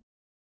younger,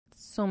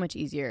 it's so much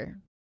easier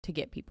to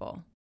get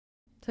people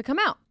to come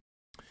out.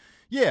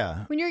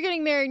 Yeah. When you're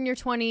getting married in your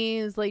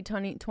 20s, late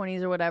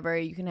 20s or whatever,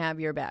 you can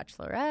have your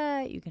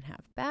bachelorette, you can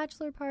have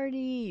bachelor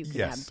party, you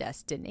can have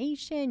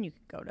destination, you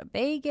can go to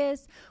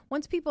Vegas.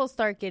 Once people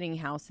start getting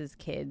houses,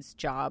 kids,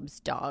 jobs,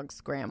 dogs,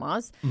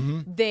 grandmas,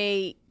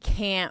 they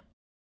can't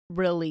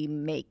really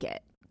make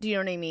it. Do you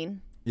know what I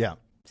mean? Yeah.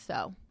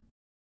 So.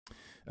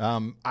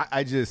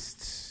 I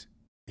just,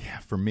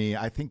 for me,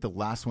 I think the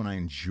last one I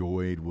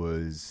enjoyed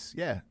was,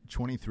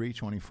 23,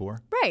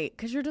 24. Right,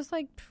 because you're just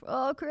like,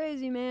 oh,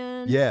 crazy,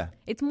 man. Yeah.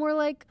 It's more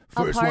like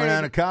First one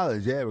out of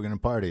college. Yeah, we're going to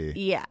party.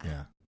 Yeah.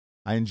 Yeah.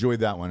 I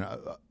enjoyed that one.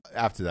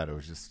 After that, it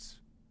was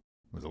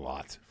a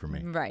lot for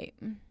me. Right.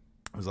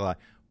 It was a lot.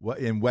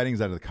 In weddings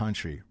out of the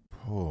country,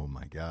 oh,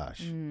 my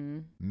gosh.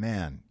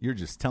 Man, you're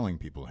just telling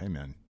people, hey,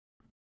 man,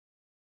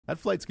 that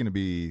flight's going to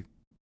be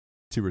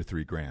 $2,000 or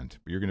 $3,000.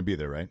 But you're going to be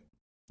there, right?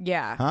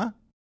 Yeah. Huh?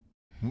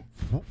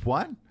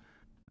 What?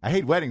 I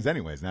hate weddings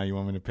anyways. Now you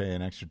want me to pay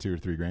an extra $2,000 or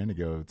 $3,000 to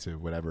go to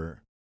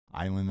whatever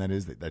island that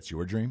is. That's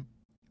your dream?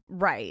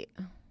 Right.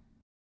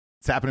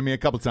 It's happened to me a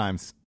couple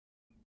times.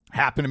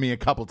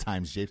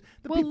 James.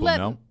 The people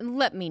know.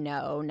 Let me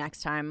know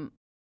next time.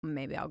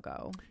 Maybe I'll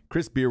go.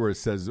 Chris Beerworth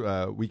says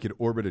we could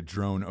orbit a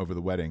drone over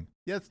the wedding.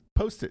 Yes,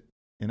 post it.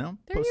 There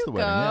post you the go.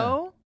 wedding.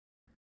 Yeah.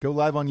 Go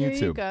live on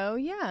YouTube. There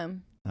you go.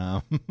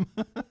 Yeah.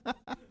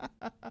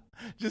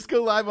 Just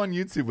go live on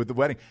YouTube with the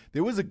wedding.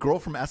 There was a girl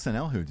from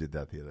SNL who did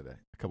that the other day,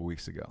 a couple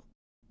weeks ago.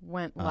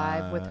 Went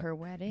live with her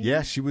wedding?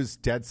 Yeah, she was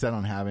dead set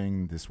on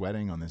having this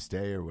wedding on this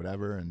day or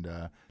whatever, and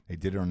they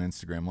did it on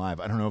Instagram Live.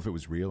 I don't know if it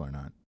was real or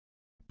not,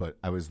 but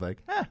I was like,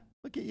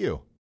 look at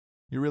you.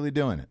 You're really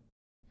doing it.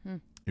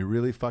 You're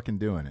really fucking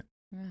doing it.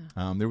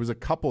 Yeah. There was a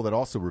couple that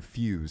also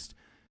refused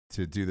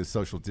to do the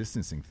social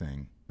distancing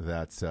thing,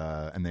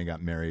 and they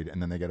got married,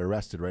 and then they got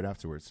arrested right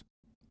afterwards.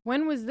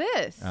 When was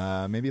this?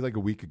 Maybe like a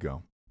week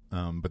ago.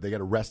 But they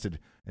got arrested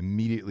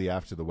immediately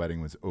after the wedding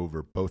was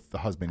over, both the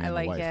husband and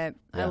the wife.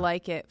 I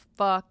like it.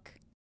 Fuck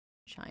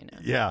China.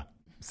 Yeah.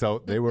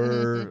 So they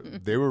were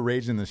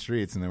raging the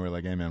streets, and they were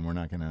like, "Hey, man, we're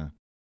not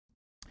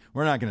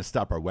gonna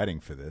stop our wedding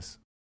for this."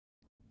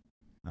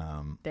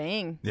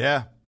 Dang.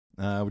 Yeah.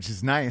 Which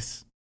is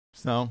nice.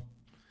 So,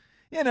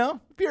 if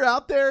you're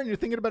out there and you're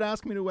thinking about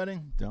asking me to a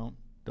wedding, don't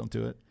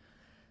do it.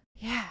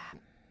 Yeah.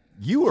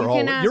 You're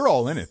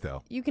all in it,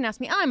 though. You can ask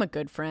me. I'm a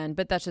good friend,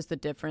 but that's just the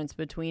difference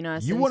between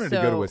us. You wanted to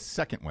go to a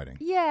second wedding.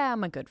 Yeah,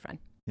 I'm a good friend.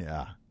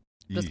 Yeah.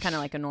 Just kind of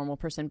like a normal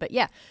person. But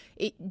yeah,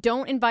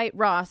 don't invite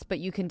Ross, but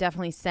you can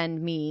definitely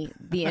send me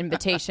the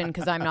invitation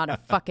because I'm not a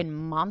fucking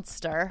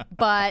monster.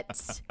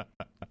 But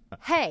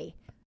hey,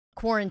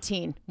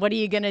 quarantine, what are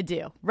you going to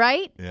do?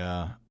 Right?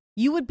 Yeah.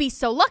 You would be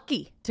so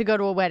lucky to go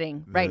to a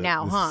wedding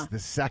now, huh? The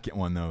second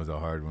one, though, was a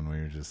hard one where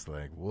you're just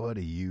like, what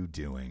are you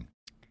doing?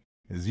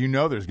 Because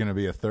there's going to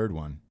be a third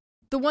one.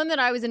 The one that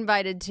I was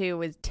invited to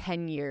was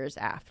 10 years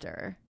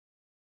after.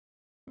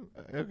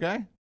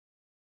 Okay.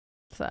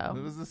 So.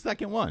 It was the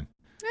second one.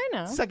 I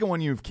know. Second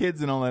one, you have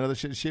kids and all that other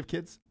shit. Does she have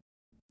kids?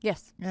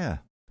 Yes. Yeah.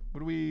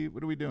 What are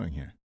we doing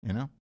here?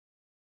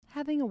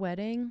 Having a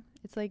wedding,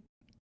 it's like.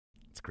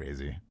 It's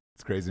crazy.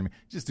 It's crazy to me.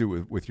 Just do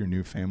it with your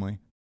new family,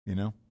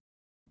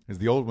 Because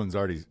the old one's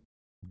already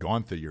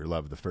gone through your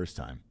love the first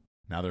time.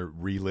 Now they're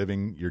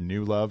reliving your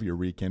new love, your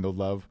rekindled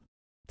love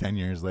 10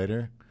 years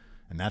later.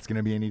 And that's going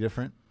to be any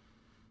different?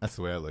 That's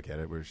the way I look at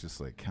it, where it's just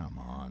like, come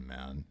on,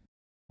 man.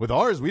 With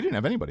ours, we didn't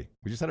have anybody.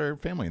 We just had our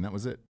family, and that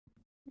was it.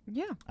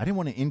 Yeah. I didn't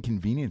want to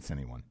inconvenience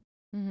anyone.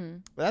 Mm-hmm.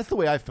 That's the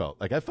way I felt.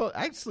 Like, I felt,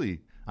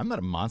 actually, I'm not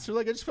a monster.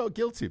 Like, I just felt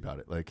guilty about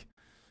it. Like,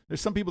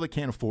 there's some people that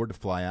can't afford to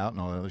fly out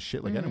and all that other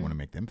shit. Like, I didn't want to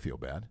make them feel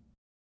bad.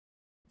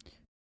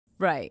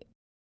 Right.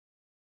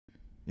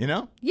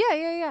 Yeah.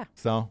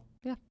 So,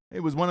 yeah.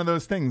 It was one of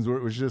those things where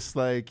it was just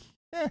like,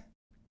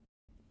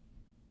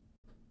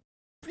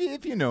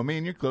 if you know me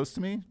and you're close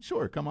to me,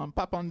 sure, come on,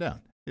 pop on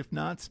down. If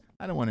not,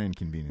 I don't want to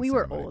inconvenience We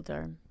were anybody.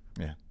 older.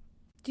 Yeah.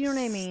 Do you know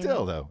what I mean?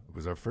 Still, though, it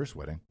was our first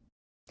wedding.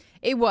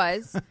 It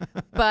was.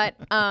 But,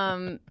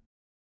 I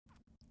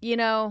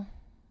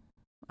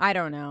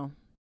don't know.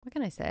 What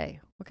can I say?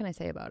 What can I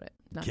say about it?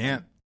 Nothing.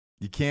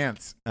 You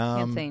can't.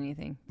 Can't say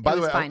anything. By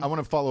the way, I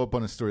want to follow up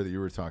on a story that you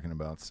were talking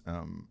about.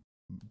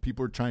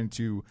 People are trying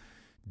to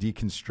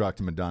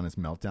deconstruct Madonna's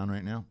meltdown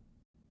right now.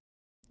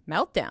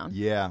 Meltdown?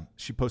 Yeah.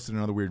 She posted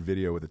another weird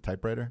video with a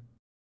typewriter.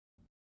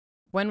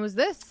 When was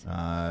this?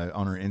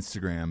 On her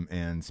Instagram,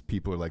 and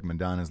people are like,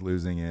 Madonna's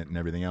losing it and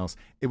everything else.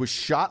 It was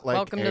shot like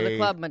Welcome to the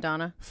club,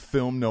 Madonna.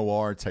 Film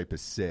noir type of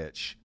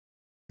sitch.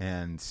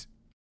 And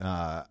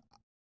I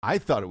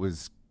thought it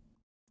was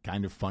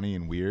kind of funny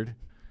and weird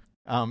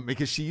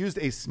because she used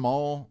a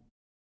small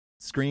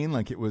screen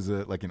like it was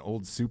like an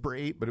old Super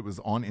 8, but it was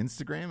on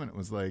Instagram, and it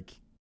was like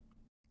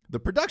the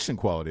production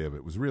quality of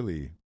it was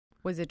really.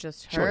 Was it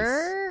just choice.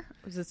 her?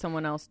 Was it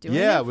someone else doing it?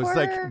 Yeah, it was for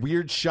like her?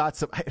 weird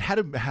shots of. It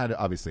had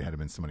obviously had to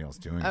been somebody else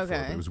doing it. For her,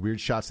 Okay. but it was weird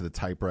shots of the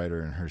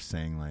typewriter and her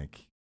saying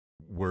like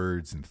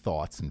words and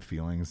thoughts and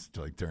feelings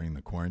like during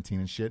the quarantine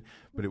and shit.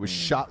 But it was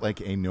shot like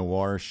a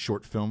noir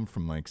short film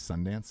from like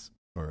Sundance,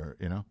 or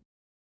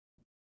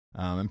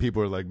and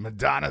people were like,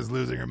 Madonna's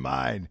losing her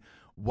mind.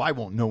 Why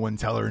won't no one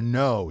tell her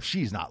no?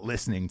 She's not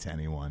listening to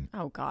anyone.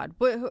 Oh God,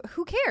 but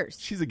who cares?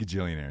 She's a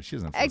gajillionaire. She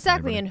doesn't have to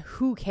Exactly, listen and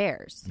who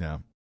cares? to anybody.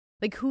 No.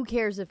 Like, who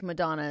cares if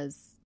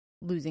Madonna's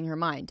losing her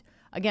mind?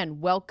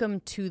 Again, welcome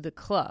to the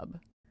club.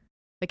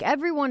 Like,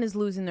 everyone is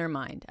losing their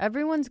mind.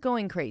 Everyone's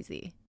going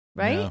crazy,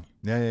 right?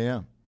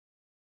 Yeah.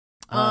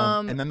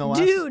 And then the last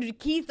dude,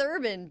 Keith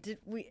Urban.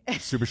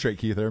 Super Straight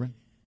Keith Urban.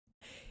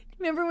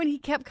 Remember when he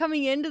kept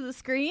coming into the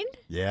screen?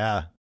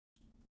 Yeah.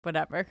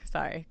 Whatever.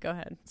 Sorry. Go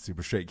ahead.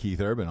 Super Straight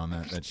Keith Urban on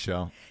that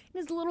show.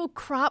 In his little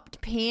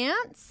cropped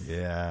pants.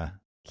 Yeah.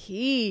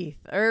 Keith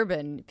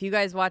Urban. If you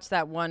guys watch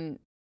that One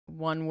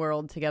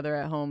World Together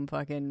at Home,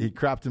 fucking. He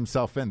cropped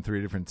himself in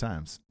 3 different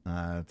times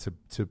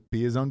to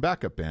be his own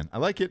backup band. I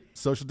like it.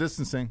 Social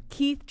distancing.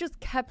 Keith just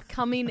kept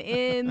coming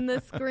in the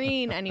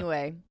screen.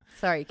 Anyway,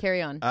 sorry.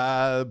 Carry on.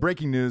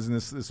 Breaking news, and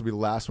this will be the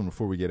last one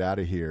before we get out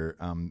of here.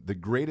 The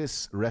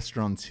greatest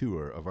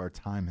restaurateur of our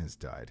time has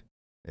died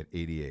at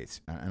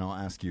 88. And I'll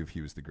ask you if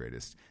he was the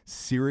greatest.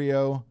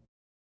 Cirio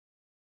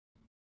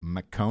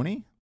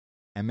Macconi?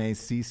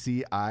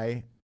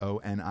 Maccioni?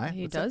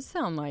 He What's does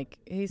sound like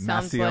he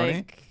sounds Massioni?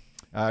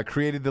 like.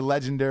 Created the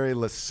legendary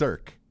Le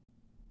Cirque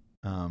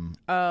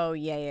Oh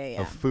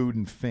yeah. of food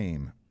and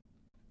fame.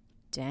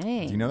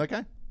 Dang. Do you know that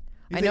guy?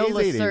 I know he's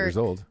Le 88 years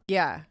Cirque. old.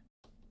 Yeah.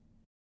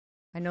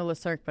 I know Le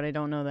Cirque, but I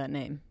don't know that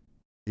name.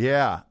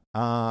 Yeah.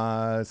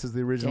 It says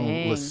the original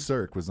Dang. Le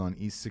Cirque was on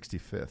East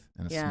 65th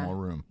in a small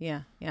room.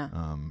 Yeah.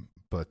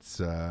 But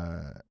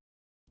a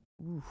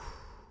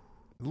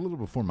little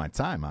before my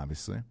time,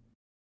 obviously.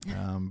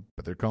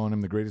 But they're calling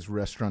him the greatest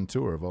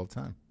restaurateur of all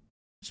time.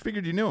 Just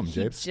figured you knew him, He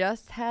Japes.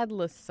 just had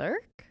Le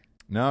Cirque?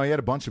 No, he had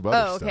a bunch of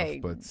other okay.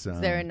 stuff. But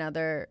Is there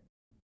another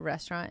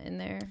restaurant in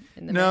there?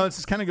 No, it's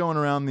just kind of going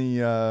around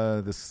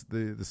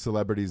the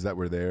celebrities that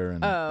were there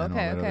and, Oh, and all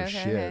okay, that okay, other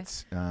okay,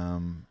 shit.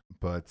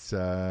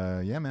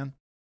 But yeah, man.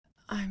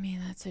 I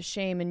mean, that's a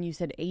shame. And you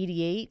said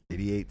 88?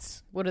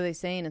 88's What are they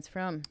saying it's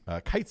from?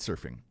 kite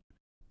surfing.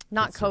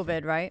 Not Kite surfing.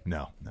 COVID, right?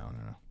 No.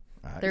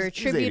 They're He's 88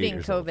 attributing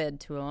years old. COVID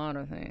to a lot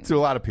of things. To a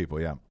lot of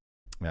people, yeah.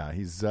 Yeah,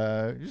 he's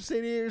just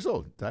 88 years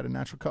old. Died of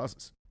natural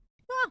causes.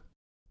 Well,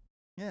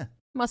 Yeah.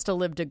 must have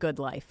lived a good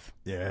life.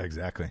 Yeah,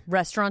 exactly.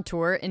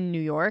 Restaurateur in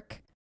New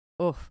York.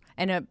 Oof.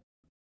 And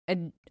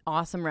an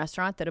awesome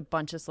restaurant that a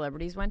bunch of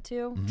celebrities went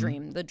to.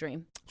 Mhm. The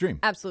dream. Dream.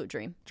 Absolute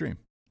dream. Dream.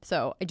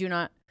 So I do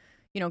not,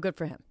 good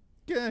for him.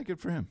 Yeah, good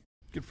for him.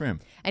 Good for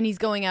him. And he's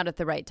going out at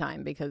the right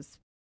time because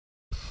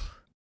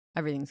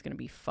everything's going to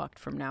be fucked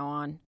from now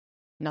on.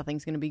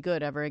 Nothing's going to be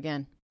good ever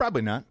again.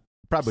 Probably not.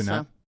 Probably So-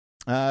 not.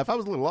 If I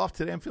was a little off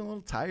today, I'm feeling a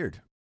little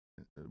tired.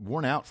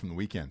 Worn out from the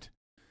weekend.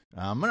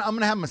 I'm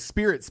gonna have my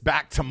spirits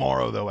back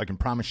tomorrow, though. I can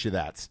promise you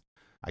that.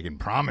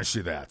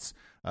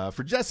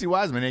 For Jesse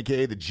Wiseman,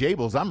 a.k.a. the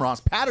Jables, I'm Ross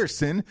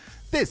Patterson.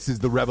 This is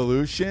The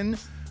Revolution.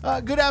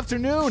 Good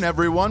afternoon,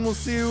 everyone. We'll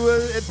see you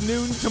at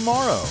noon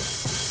tomorrow.